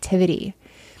criminal activity.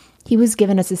 He was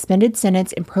given a suspended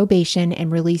sentence and probation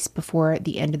and released before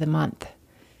the end of the month.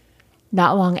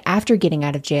 Not long after getting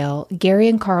out of jail, Gary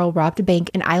and Carl robbed a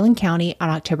bank in Island County on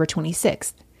October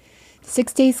 26th.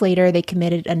 6 days later, they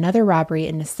committed another robbery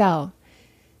in Nassau.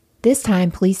 This time,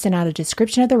 police sent out a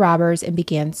description of the robbers and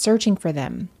began searching for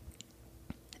them.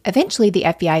 Eventually, the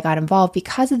FBI got involved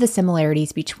because of the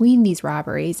similarities between these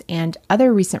robberies and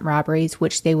other recent robberies,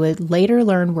 which they would later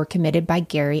learn were committed by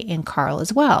Gary and Carl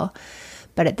as well.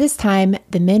 But at this time,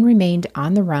 the men remained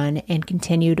on the run and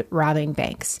continued robbing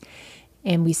banks.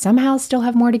 And we somehow still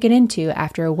have more to get into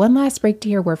after one last break to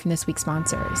hear a word from this week's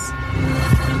sponsors.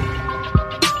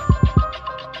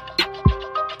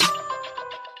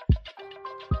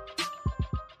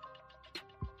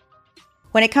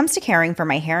 When it comes to caring for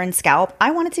my hair and scalp,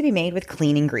 I want it to be made with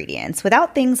clean ingredients,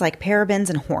 without things like parabens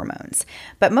and hormones.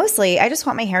 But mostly, I just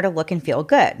want my hair to look and feel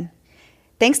good.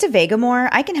 Thanks to Vegamore,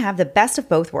 I can have the best of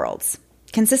both worlds.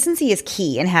 Consistency is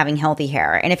key in having healthy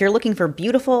hair, and if you're looking for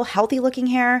beautiful, healthy-looking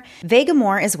hair,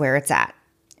 Vegamore is where it's at.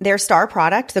 Their star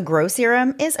product, the Grow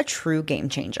Serum, is a true game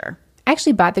changer. I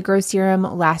actually bought the Grow Serum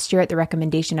last year at the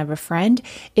recommendation of a friend.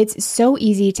 It's so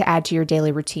easy to add to your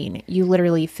daily routine. You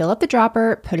literally fill up the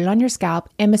dropper, put it on your scalp,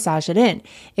 and massage it in.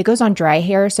 It goes on dry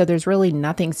hair, so there's really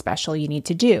nothing special you need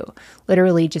to do.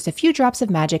 Literally just a few drops of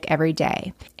magic every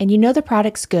day. And you know the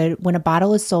product's good when a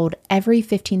bottle is sold every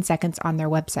 15 seconds on their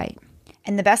website.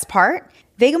 And the best part?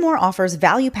 Vegamore offers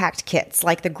value-packed kits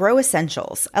like the Grow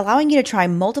Essentials, allowing you to try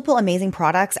multiple amazing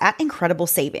products at incredible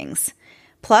savings.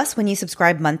 Plus, when you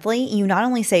subscribe monthly, you not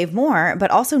only save more,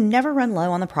 but also never run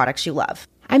low on the products you love.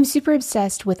 I'm super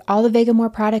obsessed with all the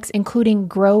Vegamore products, including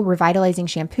Grow Revitalizing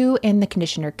Shampoo and the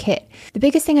Conditioner Kit. The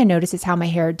biggest thing I notice is how my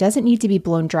hair doesn't need to be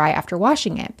blown dry after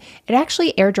washing it. It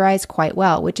actually air dries quite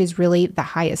well, which is really the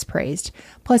highest praised.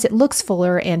 Plus, it looks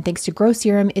fuller, and thanks to Grow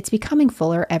Serum, it's becoming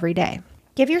fuller every day.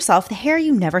 Give yourself the hair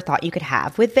you never thought you could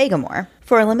have with Vegamore.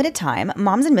 For a limited time,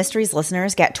 Moms and Mysteries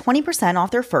listeners get 20%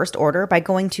 off their first order by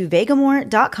going to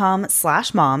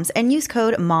vegamore.com/moms and use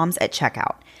code MOMS at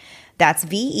checkout. That's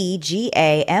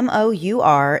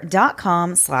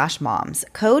vegamor.com/moms.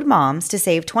 Code MOMS to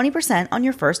save 20% on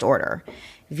your first order.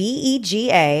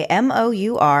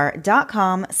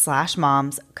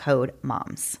 vegamor.com/moms. Code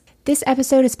MOMS. This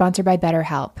episode is sponsored by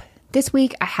BetterHelp. This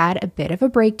week, I had a bit of a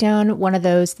breakdown, one of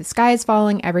those the sky is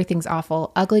falling, everything's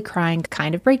awful, ugly crying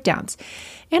kind of breakdowns.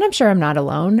 And I'm sure I'm not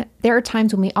alone. There are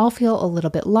times when we all feel a little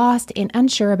bit lost and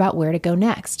unsure about where to go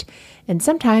next. And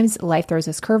sometimes life throws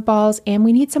us curveballs and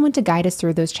we need someone to guide us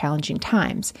through those challenging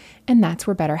times. And that's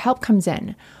where BetterHelp comes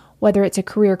in. Whether it's a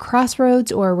career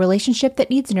crossroads or a relationship that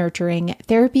needs nurturing,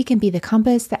 therapy can be the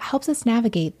compass that helps us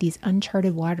navigate these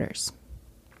uncharted waters.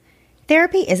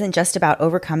 Therapy isn't just about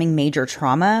overcoming major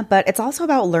trauma, but it's also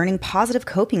about learning positive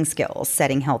coping skills,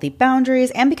 setting healthy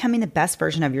boundaries, and becoming the best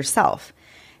version of yourself.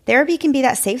 Therapy can be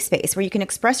that safe space where you can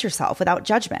express yourself without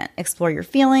judgment, explore your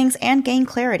feelings, and gain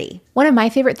clarity. One of my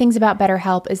favorite things about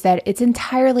BetterHelp is that it's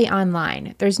entirely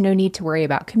online. There's no need to worry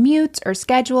about commutes or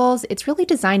schedules. It's really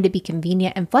designed to be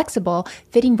convenient and flexible,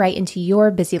 fitting right into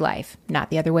your busy life, not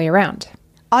the other way around.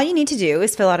 All you need to do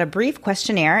is fill out a brief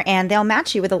questionnaire and they'll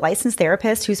match you with a licensed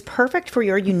therapist who's perfect for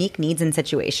your unique needs and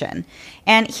situation.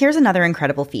 And here's another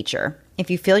incredible feature.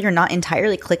 If you feel you're not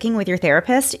entirely clicking with your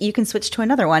therapist, you can switch to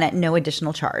another one at no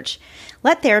additional charge.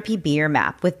 Let therapy be your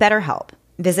map with BetterHelp.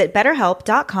 Visit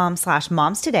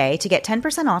betterhelp.com/moms today to get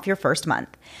 10% off your first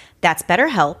month. That's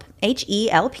BetterHelp,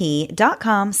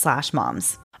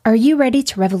 HELP.com/moms. Are you ready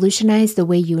to revolutionize the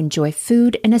way you enjoy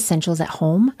food and essentials at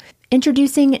home?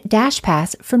 Introducing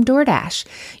DashPass from DoorDash,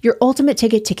 your ultimate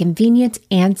ticket to convenience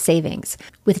and savings.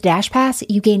 With DashPass,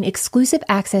 you gain exclusive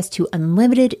access to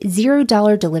unlimited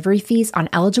 $0 delivery fees on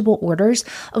eligible orders,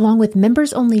 along with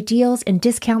members-only deals and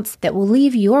discounts that will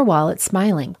leave your wallet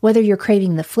smiling. Whether you're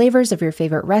craving the flavors of your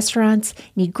favorite restaurants,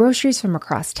 need groceries from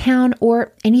across town,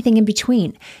 or anything in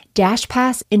between,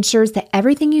 DashPass ensures that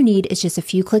everything you need is just a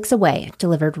few clicks away,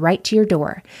 delivered right to your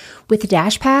door. With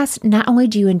DashPass, not only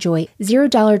do you enjoy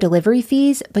 $0 delivery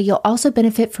fees, but you'll also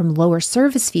benefit from lower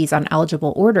service fees on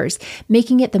eligible orders,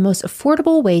 making it the most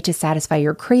affordable way to satisfy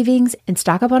your cravings and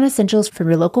stock up on essentials from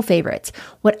your local favorites.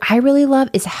 What I really love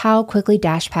is how quickly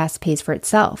DashPass pays for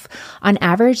itself. On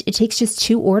average, it takes just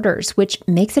 2 orders, which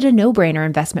makes it a no-brainer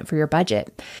investment for your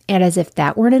budget. And as if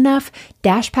that weren't enough,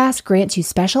 DashPass grants you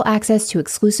special access to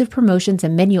exclusive promotions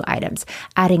and menu items,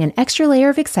 adding an extra layer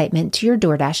of excitement to your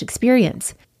DoorDash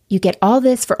experience. You get all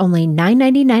this for only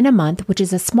 $9.99 a month, which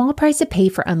is a small price to pay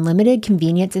for unlimited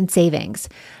convenience and savings.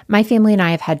 My family and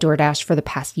I have had DoorDash for the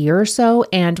past year or so,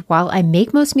 and while I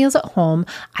make most meals at home,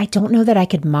 I don't know that I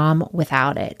could mom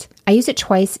without it. I used it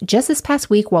twice just this past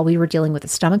week while we were dealing with a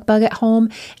stomach bug at home,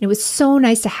 and it was so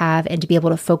nice to have and to be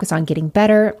able to focus on getting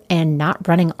better and not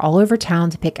running all over town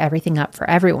to pick everything up for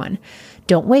everyone.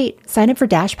 Don't wait. Sign up for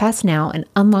DashPass now and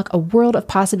unlock a world of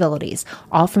possibilities,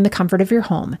 all from the comfort of your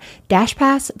home.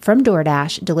 DashPass from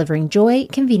DoorDash, delivering joy,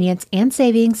 convenience, and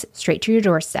savings straight to your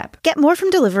doorstep. Get more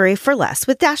from delivery for less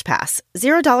with DashPass.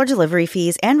 $0 delivery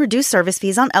fees and reduced service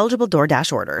fees on eligible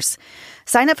DoorDash orders.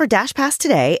 Sign up for DashPass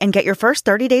today and get your first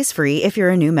 30 days free if you're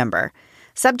a new member.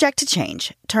 Subject to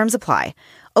change. Terms apply.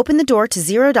 Open the door to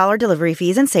 $0 delivery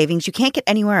fees and savings you can't get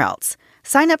anywhere else.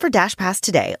 Sign up for DashPass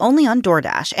today only on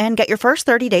DoorDash and get your first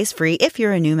 30 days free if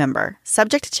you're a new member.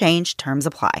 Subject to change. Terms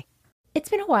apply. It's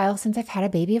been a while since I've had a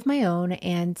baby of my own,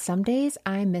 and some days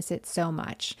I miss it so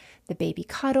much. The baby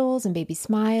cuddles and baby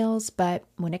smiles, but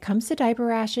when it comes to diaper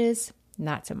rashes,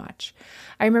 not so much.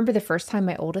 I remember the first time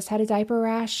my oldest had a diaper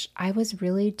rash, I was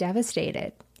really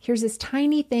devastated. Here's this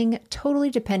tiny thing totally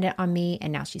dependent on me,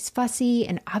 and now she's fussy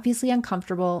and obviously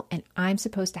uncomfortable, and I'm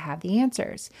supposed to have the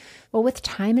answers. Well, with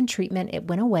time and treatment, it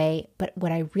went away, but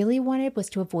what I really wanted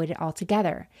was to avoid it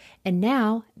altogether. And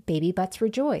now, baby butts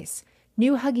rejoice.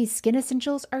 New Huggies Skin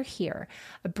Essentials are here,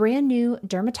 a brand new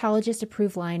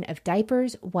dermatologist-approved line of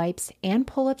diapers, wipes, and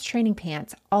pull-ups training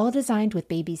pants, all designed with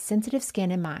baby's sensitive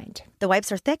skin in mind. The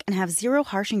wipes are thick and have 0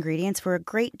 harsh ingredients for a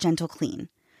great, gentle clean.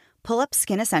 Pull-Up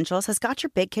Skin Essentials has got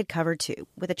your big kid covered too,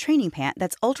 with a training pant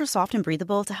that's ultra soft and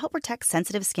breathable to help protect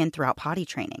sensitive skin throughout potty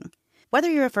training.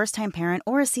 Whether you're a first-time parent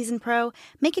or a seasoned pro,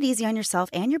 make it easy on yourself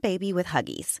and your baby with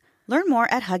Huggies. Learn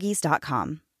more at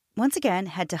Huggies.com. Once again,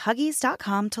 head to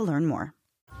Huggies.com to learn more.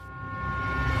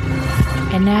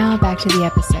 And now back to the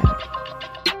episode.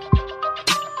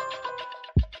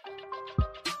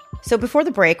 So before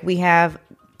the break, we have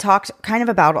talked kind of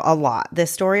about a lot. This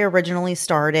story originally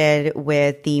started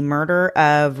with the murder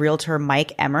of realtor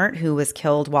Mike Emert, who was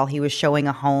killed while he was showing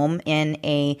a home in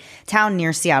a town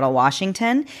near Seattle,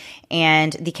 Washington.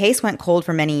 And the case went cold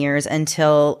for many years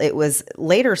until it was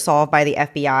later solved by the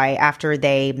FBI after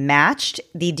they matched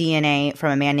the DNA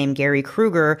from a man named Gary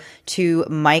Kruger to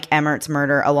Mike Emert's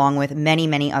murder, along with many,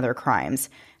 many other crimes.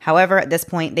 However, at this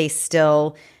point, they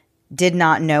still did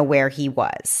not know where he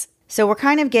was. So we're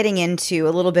kind of getting into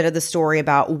a little bit of the story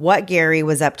about what Gary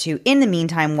was up to in the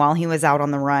meantime while he was out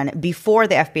on the run before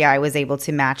the FBI was able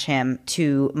to match him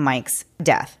to Mike's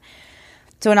death.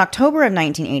 So in October of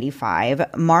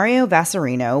 1985, Mario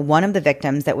Vasarino, one of the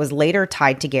victims that was later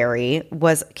tied to Gary,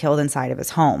 was killed inside of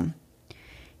his home.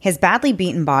 His badly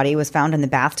beaten body was found in the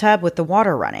bathtub with the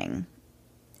water running.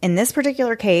 In this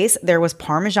particular case, there was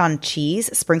Parmesan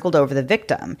cheese sprinkled over the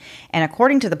victim. And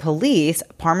according to the police,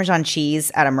 Parmesan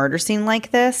cheese at a murder scene like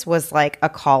this was like a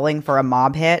calling for a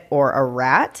mob hit or a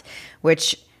rat,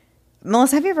 which,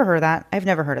 Melissa, have you ever heard of that? I've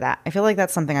never heard of that. I feel like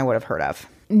that's something I would have heard of.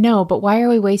 No, but why are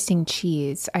we wasting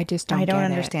cheese? I don't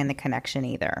understand the connection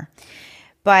either.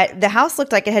 But the house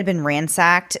looked like it had been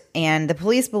ransacked, and the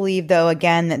police believed, though,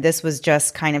 again, that this was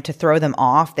just kind of to throw them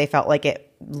off. They felt like it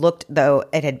looked though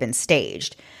it had been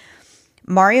staged.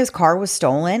 Mario's car was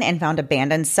stolen and found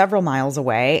abandoned several miles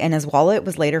away, and his wallet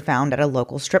was later found at a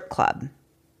local strip club.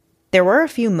 There were a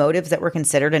few motives that were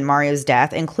considered in Mario's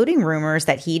death, including rumors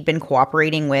that he'd been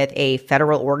cooperating with a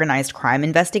federal organized crime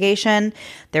investigation.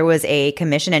 There was a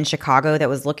commission in Chicago that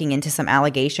was looking into some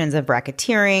allegations of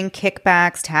racketeering,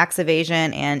 kickbacks, tax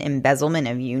evasion, and embezzlement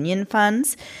of union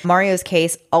funds. Mario's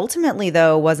case ultimately,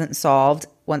 though, wasn't solved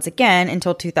once again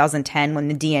until 2010 when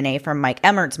the DNA from Mike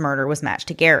Emert's murder was matched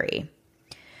to Gary.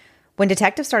 When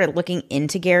detectives started looking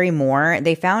into Gary more,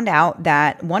 they found out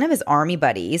that one of his army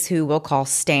buddies, who we'll call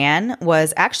Stan,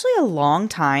 was actually a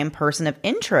longtime person of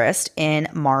interest in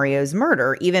Mario's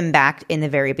murder, even back in the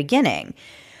very beginning.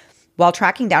 While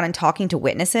tracking down and talking to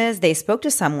witnesses, they spoke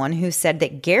to someone who said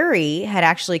that Gary had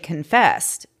actually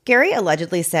confessed. Gary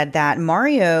allegedly said that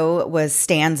Mario was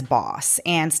Stan's boss,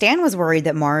 and Stan was worried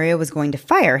that Mario was going to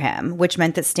fire him, which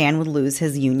meant that Stan would lose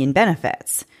his union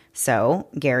benefits. So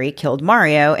Gary killed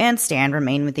Mario, and Stan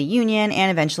remained with the union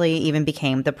and eventually even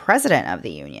became the president of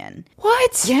the union.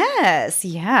 What? Yes,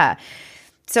 yeah.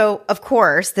 So, of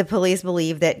course, the police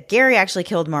believe that Gary actually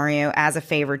killed Mario as a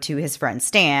favor to his friend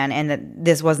Stan, and that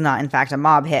this was not, in fact, a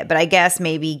mob hit. But I guess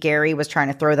maybe Gary was trying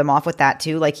to throw them off with that,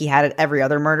 too, like he had at every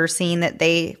other murder scene that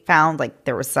they found. Like,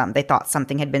 there was they thought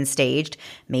something had been staged.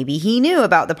 Maybe he knew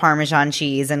about the Parmesan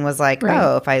cheese and was like, right.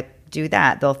 Oh, if I do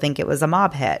that, they'll think it was a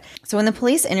mob hit. So when the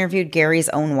police interviewed Gary's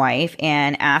own wife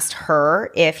and asked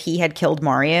her if he had killed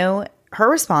Mario, her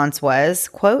response was,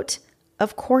 quote,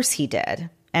 "Of course he did,"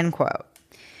 end quote.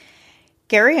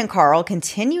 Gary and Carl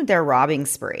continued their robbing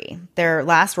spree. Their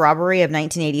last robbery of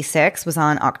 1986 was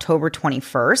on October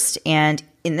 21st, and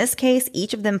in this case,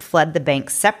 each of them fled the bank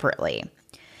separately.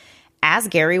 As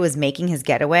Gary was making his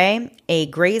getaway, a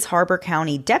Grays Harbor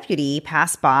County deputy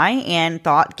passed by and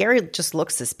thought Gary just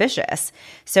looked suspicious.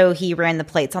 So he ran the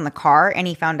plates on the car, and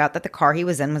he found out that the car he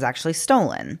was in was actually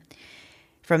stolen.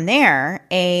 From there,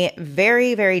 a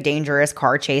very, very dangerous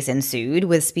car chase ensued,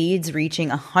 with speeds reaching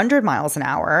 100 miles an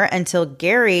hour until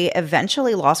Gary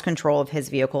eventually lost control of his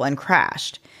vehicle and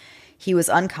crashed. He was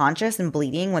unconscious and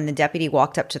bleeding when the deputy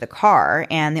walked up to the car,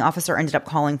 and the officer ended up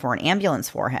calling for an ambulance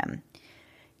for him.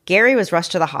 Gary was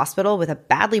rushed to the hospital with a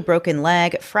badly broken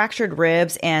leg, fractured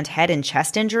ribs, and head and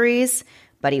chest injuries,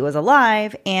 but he was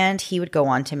alive, and he would go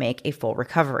on to make a full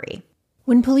recovery.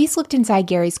 When police looked inside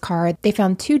Gary's car, they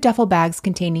found 2 duffel bags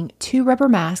containing 2 rubber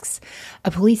masks,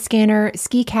 a police scanner,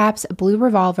 ski caps, a blue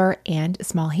revolver, and a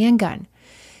small handgun.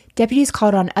 Deputies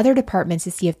called on other departments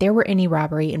to see if there were any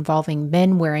robbery involving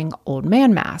men wearing old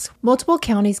man masks. Multiple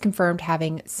counties confirmed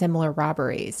having similar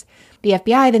robberies. The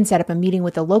FBI then set up a meeting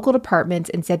with the local departments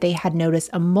and said they had noticed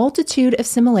a multitude of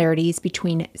similarities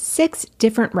between 6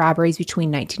 different robberies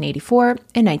between 1984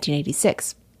 and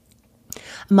 1986.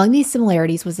 Among these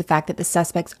similarities was the fact that the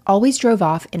suspects always drove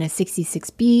off in a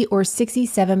 66B or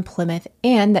 67 Plymouth,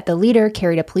 and that the leader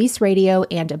carried a police radio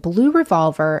and a blue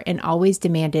revolver and always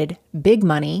demanded big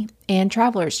money and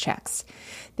traveler's checks.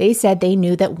 They said they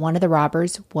knew that one of the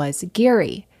robbers was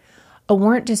Gary. A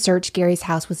warrant to search Gary's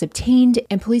house was obtained,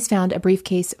 and police found a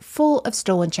briefcase full of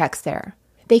stolen checks there.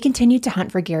 They continued to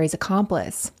hunt for Gary's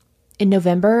accomplice. In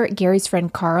November, Gary's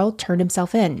friend Carl turned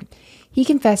himself in. He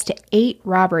confessed to 8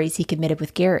 robberies he committed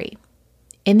with Gary.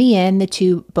 In the end, the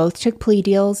two both took plea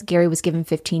deals. Gary was given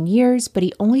 15 years, but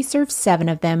he only served 7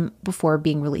 of them before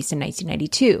being released in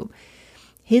 1992.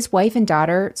 His wife and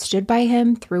daughter stood by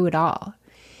him through it all.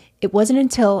 It wasn't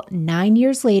until 9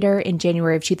 years later, in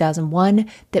January of 2001,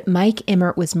 that Mike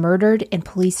Emert was murdered and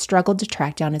police struggled to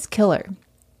track down his killer.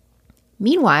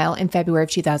 Meanwhile, in February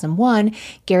of 2001,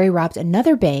 Gary robbed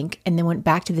another bank and then went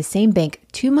back to the same bank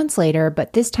 2 months later,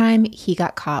 but this time he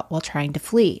got caught while trying to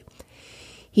flee.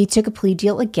 He took a plea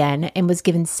deal again and was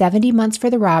given 70 months for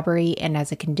the robbery, and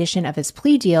as a condition of his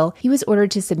plea deal, he was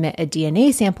ordered to submit a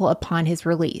DNA sample upon his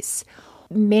release.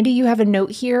 Mandy, you have a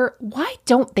note here. Why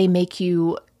don't they make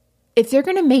you... If they're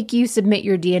going to make you submit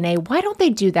your DNA, why don't they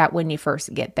do that when you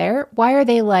first get there? Why are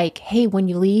they like, hey, when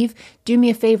you leave, do me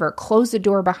a favor, close the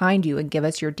door behind you and give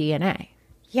us your DNA?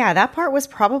 Yeah, that part was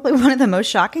probably one of the most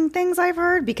shocking things I've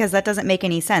heard, because that doesn't make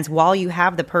any sense. While you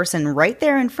have the person right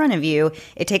there in front of you,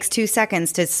 it takes 2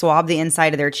 seconds to swab the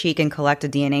inside of their cheek and collect a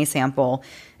DNA sample,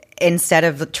 instead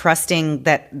of trusting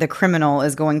that the criminal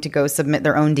is going to go submit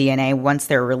their own DNA once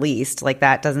they're released. Like,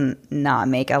 that doesn't not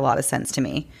make a lot of sense to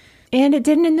me. And it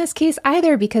didn't in this case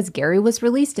either, because Gary was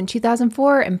released in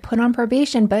 2004 and put on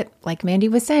probation, but like Mandy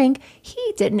was saying,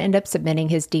 he didn't end up submitting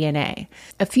his DNA.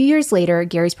 A few years later,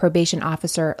 Gary's probation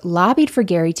officer lobbied for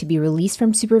Gary to be released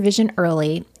from supervision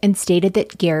early and stated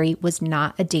that Gary was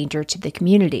not a danger to the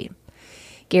community.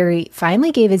 Gary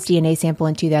finally gave his DNA sample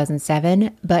in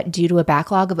 2007, but due to a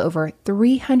backlog of over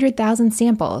 300,000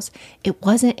 samples, it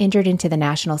wasn't entered into the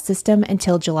national system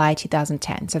until July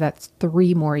 2010, so that's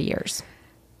 3 more years.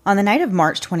 On the night of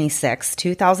March 26,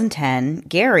 2010,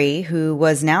 Gary, who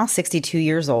was now 62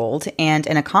 years old, and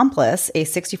an accomplice, a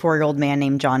 64-year-old man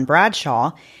named John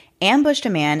Bradshaw, ambushed a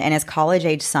man and his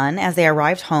college-age son as they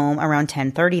arrived home around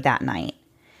 10:30 that night.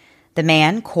 The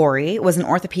man, Corey, was an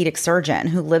orthopedic surgeon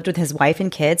who lived with his wife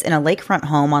and kids in a lakefront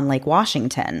home on Lake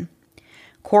Washington.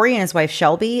 Corey and his wife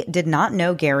Shelby did not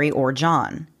know Gary or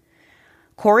John.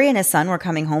 Corey and his son were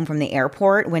coming home from the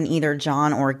airport when either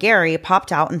John or Gary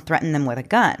popped out and threatened them with a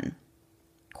gun.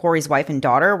 Corey's wife and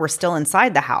daughter were still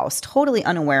inside the house, totally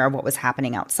unaware of what was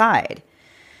happening outside.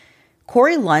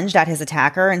 Corey lunged at his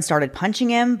attacker and started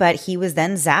punching him, but he was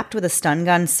then zapped with a stun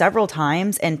gun several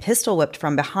times and pistol whipped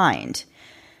from behind.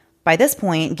 By this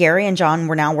point, Gary and John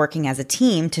were now working as a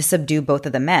team to subdue both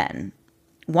of the men.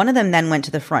 One of them then went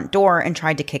to the front door and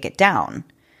tried to kick it down.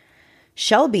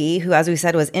 Shelby, who, as we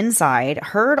said, was inside,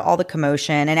 heard all the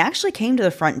commotion and actually came to the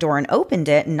front door and opened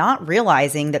it, not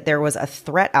realizing that there was a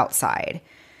threat outside.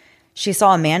 She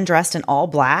saw a man dressed in all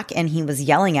black and he was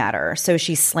yelling at her, so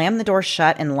she slammed the door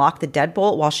shut and locked the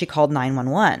deadbolt while she called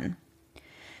 911.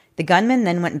 The gunman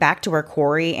then went back to where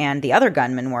Corey and the other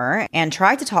gunman were and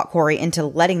tried to talk Corey into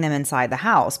letting them inside the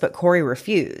house, but Corey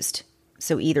refused.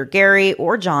 So either Gary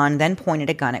or John then pointed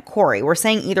a gun at Corey. We're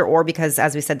saying either or because,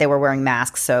 as we said, they were wearing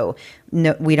masks, so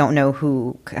we don't know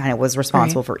who kind of was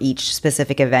responsible for each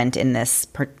specific event in this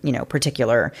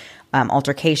particular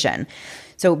altercation.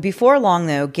 So before long,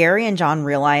 though, Gary and John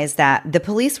realized that the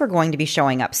police were going to be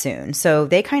showing up soon. So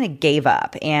they kind of gave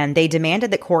up and they demanded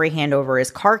that Corey hand over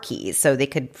his car keys so they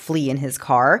could flee in his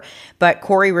car. But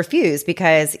Corey refused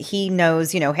because he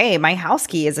knows, hey, my house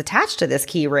key is attached to this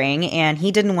key ring, and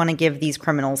he didn't want to give these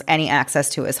criminals any access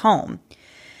to his home.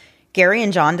 Gary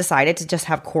and John decided to just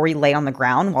have Corey lay on the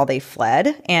ground while they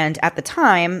fled. And at the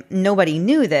time, nobody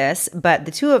knew this, but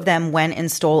the two of them went and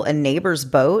stole a neighbor's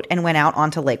boat and went out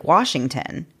onto Lake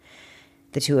Washington.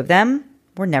 The two of them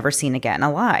were never seen again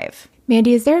alive.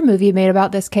 Mandy, is there a movie made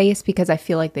about this case? Because I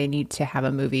feel like they need to have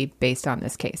a movie based on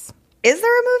this case. Is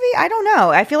there a movie? I don't know.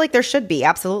 I feel like there should be.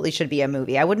 Absolutely should be a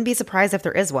movie. I wouldn't be surprised if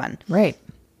there is one. Right.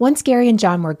 Once Gary and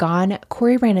John were gone,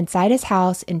 Corey ran inside his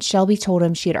house and Shelby told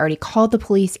him she had already called the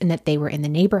police and that they were in the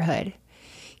neighborhood.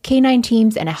 K-9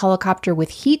 teams and a helicopter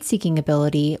with heat-seeking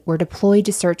ability were deployed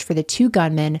to search for the two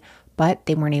gunmen, but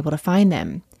they weren't able to find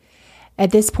them.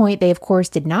 At this point, they of course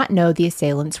did not know the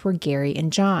assailants were Gary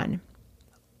and John.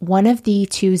 One of the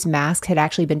two's masks had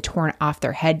actually been torn off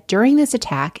their head during this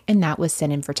attack, and that was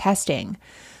sent in for testing.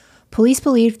 Police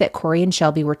believed that Corey and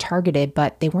Shelby were targeted,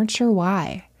 but they weren't sure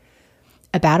why.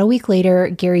 About a week later,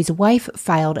 Gary's wife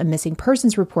filed a missing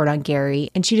persons report on Gary,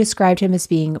 and she described him as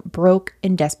being broke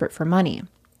and desperate for money.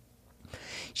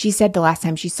 She said the last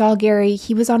time she saw Gary,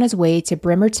 he was on his way to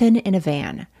Bremerton in a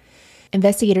van.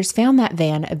 Investigators found that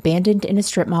van abandoned in a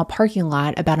strip mall parking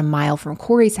lot about a mile from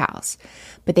Corey's house,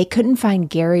 but they couldn't find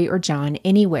Gary or John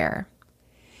anywhere.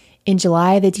 In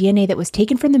July, the DNA that was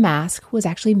taken from the mask was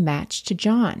actually matched to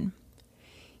John.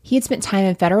 He had spent time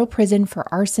in federal prison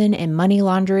for arson and money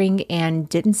laundering and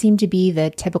didn't seem to be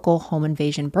the typical home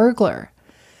invasion burglar.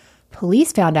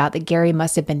 Police found out that Gary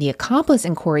must have been the accomplice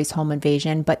in Corey's home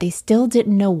invasion, but they still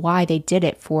didn't know why they did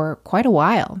it for quite a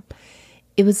while.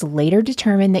 It was later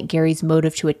determined that Gary's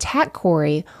motive to attack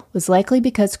Corey was likely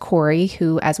because Corey,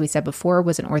 who, as we said before,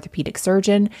 was an orthopedic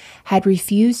surgeon, had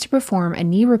refused to perform a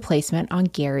knee replacement on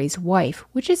Gary's wife,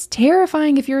 which is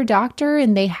terrifying if you're a doctor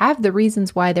and they have the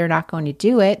reasons why they're not going to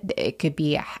do it. It could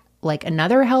be like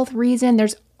another health reason.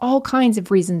 There's all kinds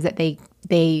of reasons that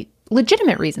they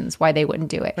legitimate reasons why they wouldn't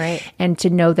do it. Right. And to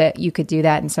know that you could do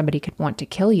that and somebody could want to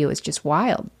kill you is just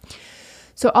wild.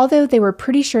 So although they were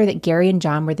pretty sure that Gary and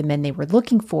John were the men they were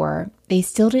looking for, they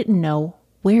still didn't know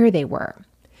where they were.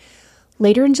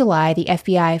 Later in July, the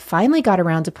FBI finally got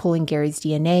around to pulling Gary's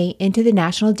DNA into the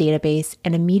national database,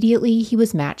 and immediately he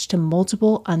was matched to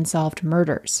multiple unsolved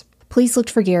murders. Police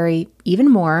looked for Gary even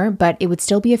more, but it would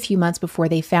still be a few months before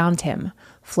they found him,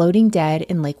 floating dead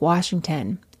in Lake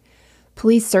Washington.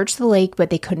 Police searched the lake,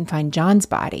 but they couldn't find John's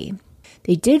body.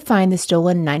 They did find the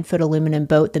stolen 9-foot aluminum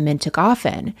boat the men took off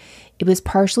in. It was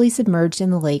partially submerged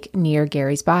in the lake near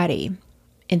Gary's body.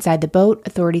 Inside the boat,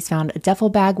 authorities found a duffel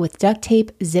bag with duct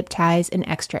tape, zip ties, and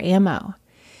extra ammo.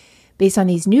 Based on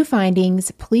these new findings,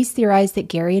 police theorized that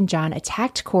Gary and John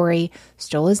attacked Corey,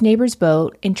 stole his neighbor's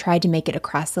boat, and tried to make it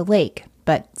across the lake,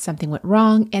 but something went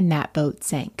wrong and that boat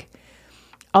sank.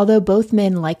 Although both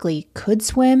men likely could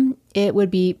swim, it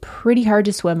would be pretty hard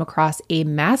to swim across a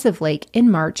massive lake in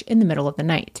March in the middle of the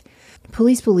night.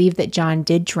 Police believe that John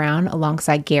did drown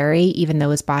alongside Gary, even though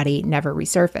his body never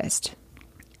resurfaced.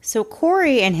 So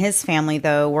Corey and his family,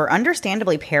 though, were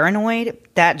understandably paranoid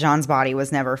that John's body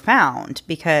was never found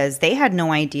because they had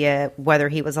no idea whether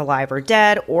he was alive or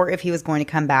dead or if he was going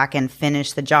to come back and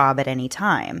finish the job at any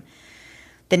time.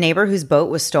 The neighbor whose boat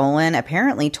was stolen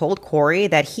apparently told Corey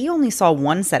that he only saw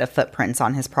one set of footprints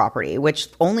on his property, which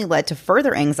only led to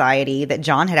further anxiety that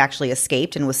John had actually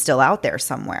escaped and was still out there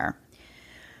somewhere.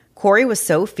 Corey was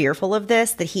so fearful of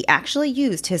this that he actually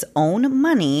used his own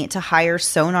money to hire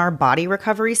sonar body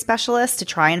recovery specialists to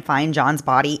try and find John's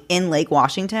body in Lake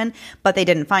Washington, but they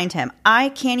didn't find him. I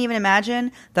can't even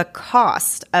imagine the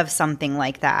cost of something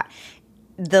like that.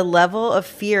 The level of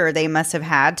fear they must have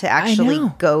had to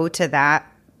actually go to that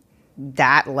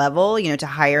level, to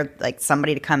hire like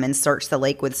somebody to come and search the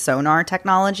lake with sonar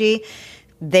technology.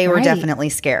 They were definitely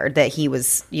scared that he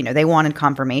was, they wanted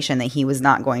confirmation that he was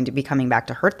not going to be coming back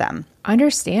to hurt them.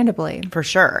 Understandably. For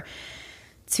sure.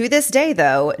 To this day,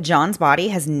 though, John's body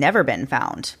has never been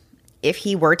found. If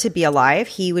he were to be alive,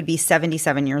 he would be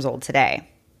 77 years old today.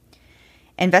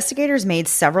 Investigators made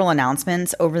several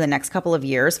announcements over the next couple of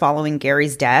years following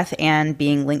Gary's death and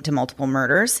being linked to multiple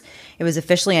murders. It was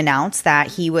officially announced that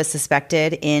he was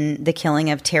suspected in the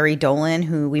killing of Terry Dolan,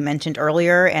 who we mentioned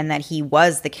earlier, and that he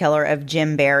was the killer of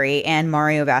Jim Barry and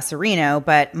Mario Vassarino.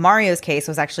 But Mario's case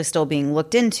was actually still being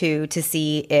looked into to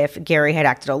see if Gary had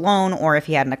acted alone or if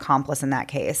he had an accomplice in that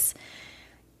case.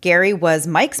 Gary was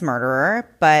Mike's murderer,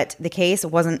 but the case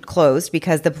wasn't closed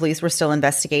because the police were still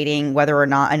investigating whether or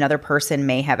not another person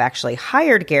may have actually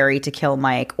hired Gary to kill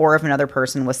Mike or if another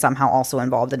person was somehow also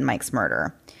involved in Mike's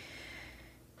murder.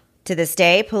 To this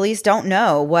day, police don't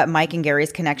know what Mike and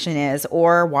Gary's connection is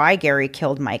or why Gary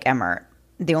killed Mike Emert.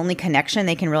 The only connection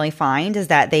they can really find is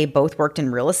that they both worked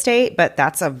in real estate, but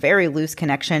that's a very loose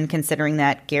connection considering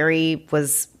that Gary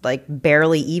was like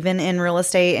barely even in real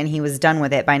estate and he was done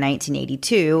with it by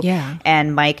 1982. Yeah.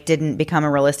 And Mike didn't become a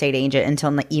real estate agent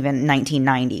until even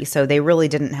 1990. So they really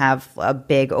didn't have a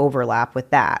big overlap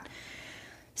with that.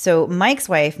 So Mike's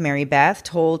wife, Mary Beth,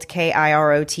 told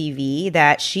KIRO TV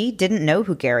that she didn't know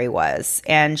who Gary was.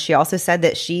 And she also said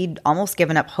that she'd almost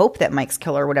given up hope that Mike's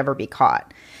killer would ever be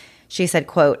caught. She said,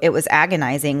 quote, "It was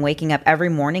agonizing waking up every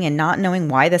morning and not knowing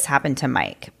why this happened to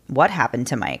Mike. What happened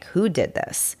to Mike? Who did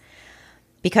this?"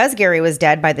 Because Gary was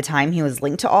dead by the time he was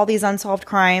linked to all these unsolved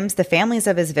crimes, the families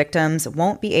of his victims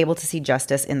won't be able to see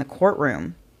justice in the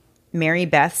courtroom. Mary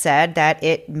Beth said that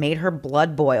it made her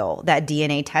blood boil. That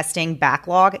DNA testing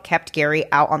backlog kept Gary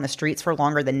out on the streets for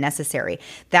longer than necessary.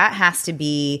 That has to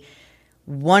be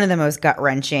one of the most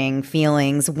gut-wrenching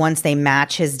feelings once they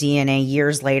match his DNA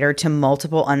years later to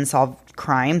multiple unsolved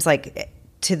crimes, like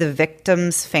to the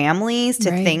victims' families,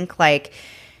 to think like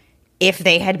if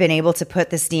they had been able to put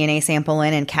this DNA sample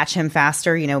in and catch him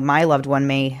faster, my loved one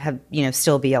may have,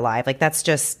 still be alive. Like that's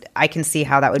just, I can see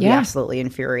how that would be absolutely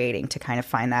infuriating to kind of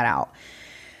find that out.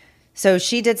 So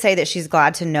she did say that she's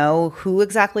glad to know who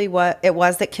exactly what it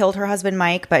was that killed her husband,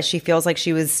 Mike, but she feels like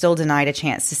she was still denied a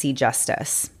chance to see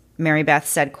justice. Mary Beth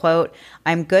said, quote,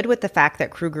 "I'm good with the fact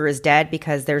that Kruger is dead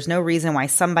because there's no reason why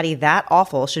somebody that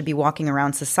awful should be walking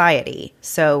around society.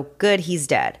 So good he's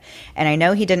dead. And I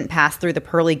know he didn't pass through the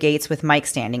pearly gates with Mike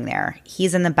standing there.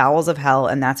 He's in the bowels of hell,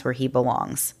 and that's where he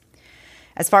belongs."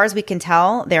 As far as we can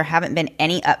tell, there haven't been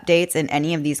any updates in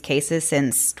any of these cases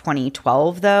since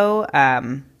 2012, though.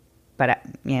 But,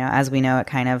 as we know, it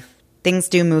kind of things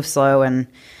do move slow, and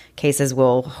cases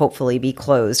will hopefully be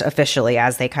closed officially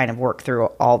as they kind of work through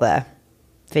all the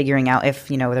figuring out if,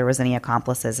 there was any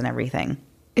accomplices and everything.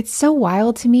 It's so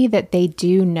wild to me that they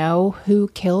do know who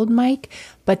killed Mike,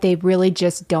 but they really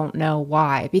just don't know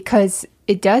why, because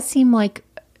it does seem like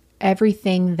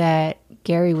everything that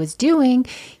Gary was doing,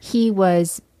 he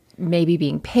was maybe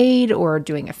being paid or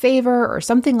doing a favor or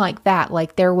something like that.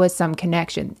 Like there was some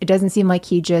connection. It doesn't seem like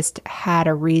he just had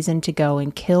a reason to go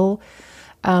and kill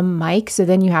Mike. So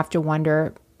then you have to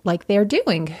wonder, like they're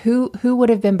doing, who would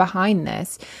have been behind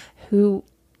this?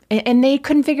 And they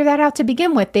couldn't figure that out to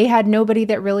begin with. They had nobody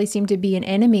that really seemed to be an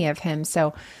enemy of him.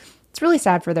 So it's really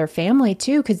sad for their family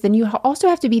too, because then you also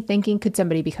have to be thinking, could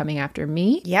somebody be coming after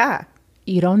me? Yeah.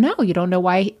 You don't know. You don't know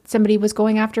why somebody was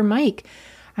going after Mike.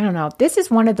 I don't know. This is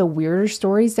one of the weirder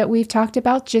stories that we've talked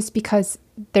about just because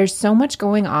there's so much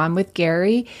going on with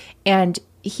Gary and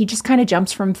he just kind of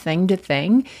jumps from thing to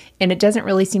thing and it doesn't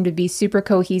really seem to be super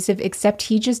cohesive, except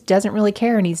he just doesn't really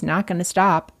care and he's not going to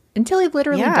stop until he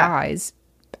literally dies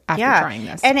after trying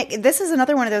this. And this is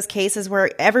another one of those cases where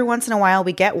every once in a while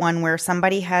we get one where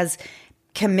somebody has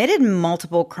committed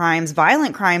multiple crimes,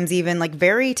 violent crimes, even like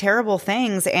very terrible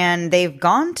things, and they've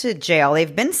gone to jail.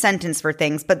 They've been sentenced for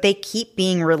things, but they keep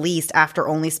being released after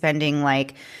only spending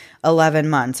like 11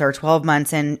 months or 12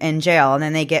 months in jail. And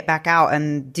then they get back out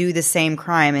and do the same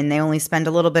crime and they only spend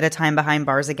a little bit of time behind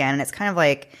bars again. And it's kind of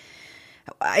like,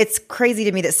 it's crazy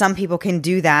to me that some people can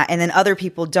do that and then other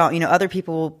people don't. Other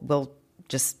people will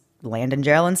just land in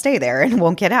jail and stay there and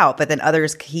won't get out. But then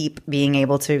others keep being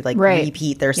able to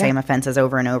repeat their same offenses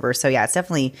over and over. So yeah, it's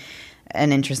definitely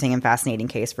an interesting and fascinating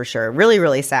case for sure. Really,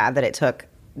 really sad that it took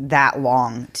that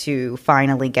long to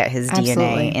finally get his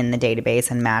DNA in the database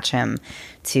and match him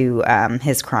to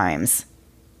his crimes.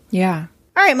 Yeah.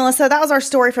 All right, Melissa, that was our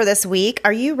story for this week.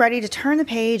 Are you ready to turn the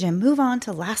page and move on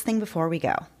to last thing before we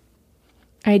go?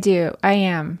 I do. I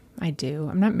am. I do.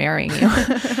 I'm not marrying you.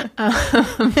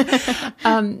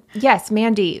 Yes,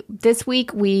 Mandy, this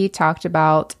week we talked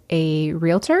about a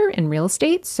realtor in real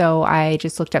estate. So I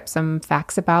just looked up some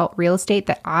facts about real estate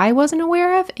that I wasn't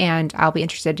aware of, and I'll be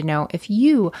interested to know if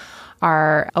you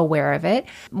are aware of it.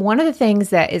 One of the things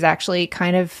that is actually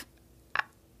kind of,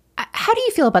 how do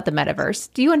you feel about the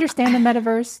metaverse? Do you understand the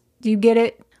metaverse? Do you get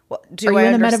it? Well, do I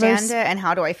understand it and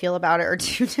how do I feel about it are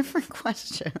two different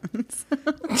questions.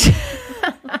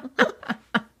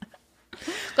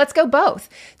 Let's go both.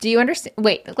 Do you understand?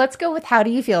 Wait, let's go with how do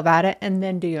you feel about it and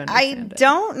then do you understand I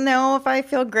don't know if I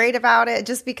feel great about it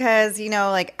just because,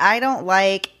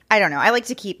 I don't know. I like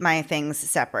to keep my things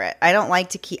separate. I don't like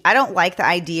the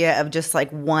idea of just like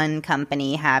one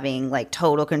company having like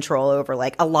total control over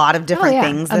like a lot of different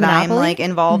things that I'm like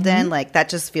involved in. Like that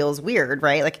just feels weird,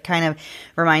 right? Like it kind of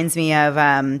reminds me of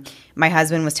my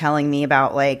husband was telling me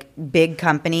about like big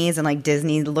companies and like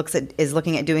Disney is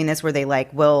looking at doing this where they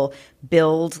like will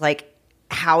build like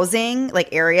housing like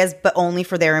areas but only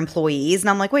for their employees, and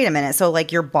I'm like, wait a minute, so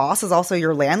like your boss is also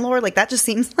your landlord? Like that just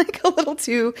seems like a little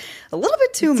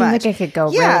bit too much. Like it could go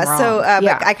really wrong. So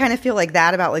but I kind of feel like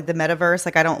that about like the metaverse.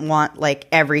 Like I don't want like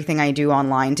everything I do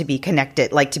online to be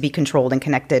connected, like to be controlled and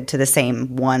connected to the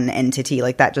same one entity.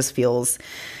 Like that just feels,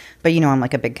 but I'm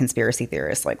like a big conspiracy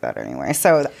theorist like that anyway,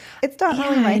 so it's not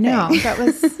really my thing. That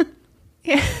was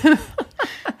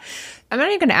I'm not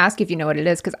even going to ask if you know what it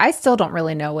is because I still don't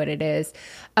really know what it is.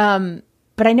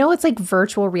 But I know it's like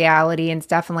virtual reality and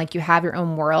stuff, and like you have your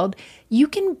own world. You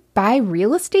can buy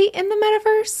real estate in the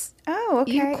metaverse. Oh,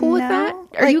 okay. Are you cool with that?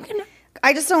 Are like, you gonna?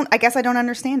 I just don't. I guess I don't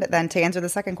understand it then. To answer the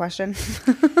second question.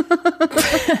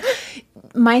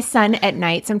 My son at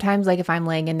night, sometimes like if I'm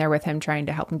laying in there with him trying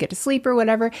to help him get to sleep or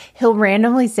whatever, he'll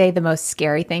randomly say the most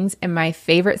scary things. And my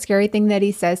favorite scary thing that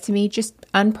he says to me, just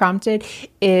unprompted,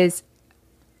 is,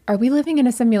 "Are we living in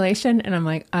a simulation?" And I'm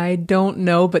like, I don't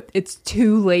know, but it's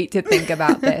too late to think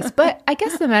about this. But I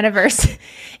guess the metaverse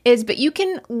is, but you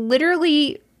can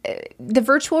literally, the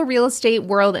virtual real estate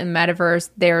world and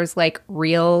metaverse, there's like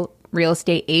real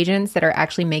estate agents that are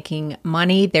actually making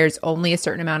money. There's only a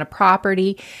certain amount of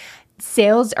property.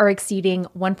 Sales are exceeding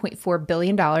 $1.4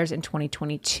 billion in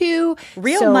 2022.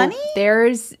 Real money?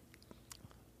 There's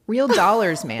real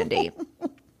dollars, Mandy.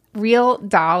 Real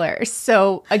dollars.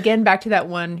 So again, back to that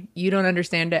one, you don't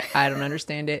understand it. I don't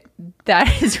understand it.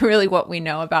 That is really what we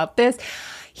know about this.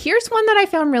 Here's one that I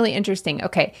found really interesting.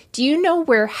 Okay. Do you know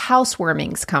where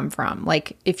housewarmings come from?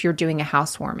 Like if you're doing a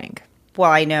housewarming?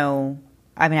 Well, I know.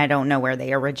 I mean, I don't know where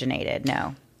they originated.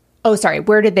 No. Oh, sorry.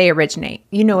 Where did they originate?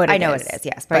 You know what it is. I know what it is,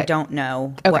 yes. But I don't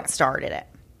know what started it.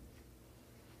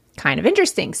 Kind of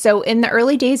interesting. So in the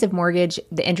early days of mortgage,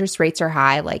 the interest rates are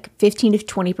high, like 15 to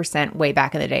 20% way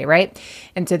back in the day, right?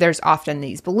 And so there's often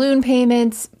these balloon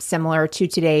payments similar to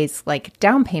today's like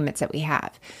down payments that we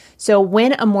have. So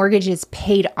when a mortgage is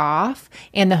paid off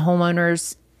and the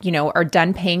homeowners, are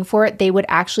done paying for it, they would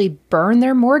actually burn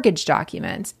their mortgage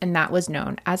documents. And that was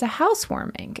known as a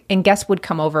housewarming. And guests would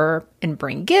come over and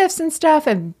bring gifts and stuff,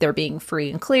 and they're being free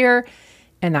and clear.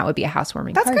 And that would be a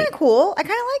housewarming That's party. kind of cool. I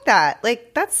kind of like that.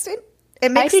 Like,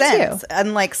 it makes sense. Too.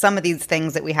 Unlike some of these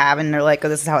things that we have, and they're like, oh,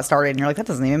 this is how it started. And you're like, that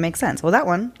doesn't even make sense. Well, that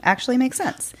one actually makes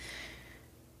sense.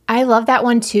 I love that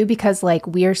one too, because like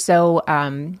we're so,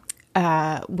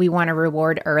 we want to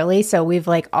reward early. So we've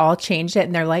like all changed it,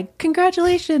 and they're like,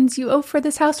 congratulations, you owe for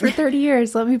this house for 30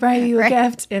 years. Let me buy you a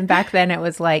gift. And back then it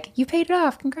was like, you paid it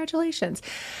off. Congratulations.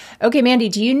 Okay, Mandy,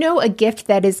 do you know a gift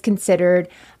that is considered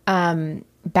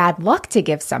bad luck to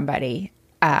give somebody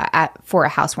for a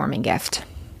housewarming gift?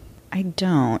 I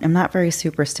don't. I'm not very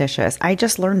superstitious. I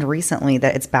just learned recently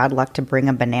that it's bad luck to bring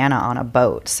a banana on a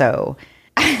boat. So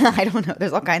I don't know.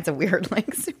 There's all kinds of weird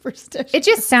like superstitions. It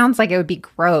just sounds like it would be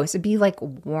gross. It'd be like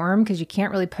warm because you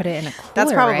can't really put it in a cooler.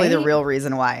 That's probably the right? real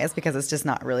reason why. It's because it's just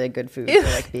not really a good food for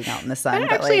like being out in the sun.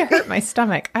 That actually hurt my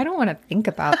stomach. I don't want to think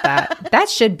about that. That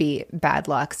should be bad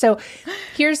luck. So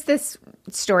here's this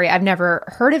story. I've never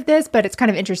heard of this, but it's kind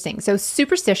of interesting. So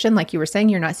superstition, like you were saying,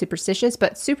 you're not superstitious,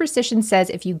 but superstition says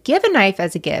if you give a knife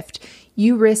as a gift,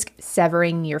 you risk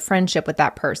severing your friendship with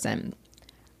that person.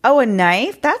 Oh, a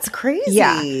knife? That's crazy.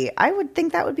 Yeah. I would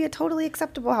think that would be a totally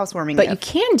acceptable housewarming But gift.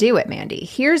 you can do it, Mandy.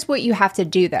 Here's what you have to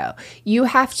do, though. You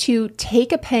have to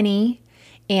take a penny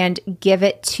and give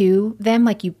it to them,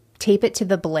 like you tape it to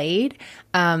the blade.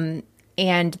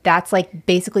 And that's like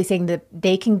basically saying that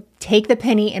they can take the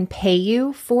penny and pay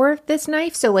you for this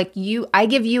knife. So like I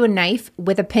give you a knife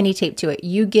with a penny taped to it.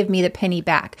 You give me the penny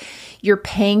back. You're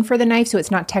paying for the knife, so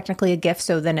it's not technically a gift.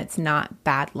 So then it's not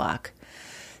bad luck.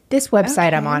 This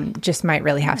website I'm on just might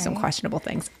really have some questionable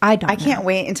things. I can't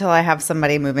wait until I have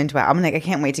somebody move into it. I'm like, I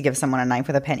can't wait to give someone a knife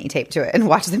with a penny taped to it and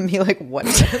watch them be like, what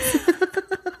is this?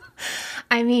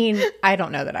 I mean, I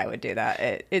don't know that I would do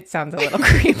that. It sounds a little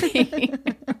creepy.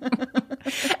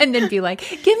 And then be like,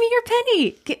 give me your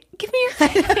penny. Give me your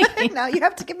penny. Now you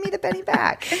have to give me the penny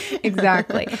back.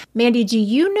 Exactly. Mandy, do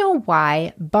you know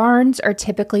why barns are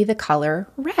typically the color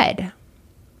red?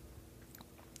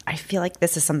 I feel like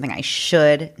this is something I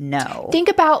should know. Think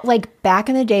about like back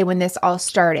in the day when this all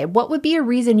started. What would be a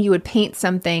reason you would paint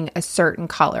something a certain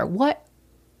color? Well,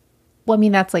 I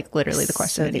mean, that's like literally the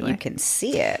question. So anyway. that you can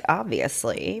see it,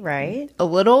 obviously, right? A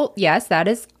little, yes, that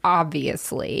is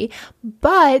obviously.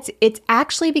 But it's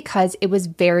actually because it was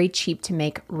very cheap to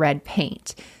make red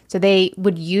paint. So they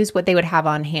would use what they would have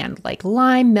on hand, like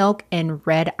lime, milk, and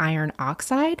red iron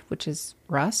oxide, which is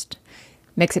rust.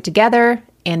 Mix it together,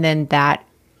 and then that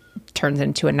turns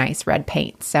into a nice red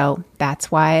paint. So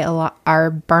that's why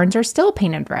our barns are still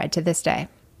painted red to this day.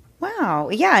 Wow.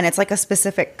 Yeah, and it's like a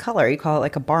specific color. You call it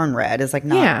like a barn red. It's like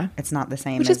not it's not the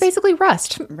same which is basically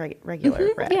rust.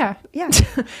 Regular red. Yeah. Yeah.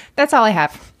 That's all I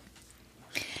have.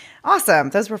 Awesome.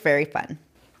 Those were very fun.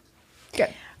 Good.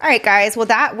 All right, guys. Well,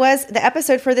 that was the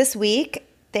episode for this week.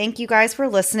 Thank you guys for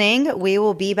listening. We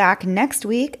will be back next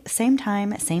week. Same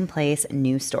time, same place,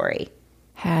 new story.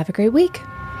 Have a great week.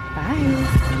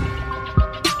 Bye.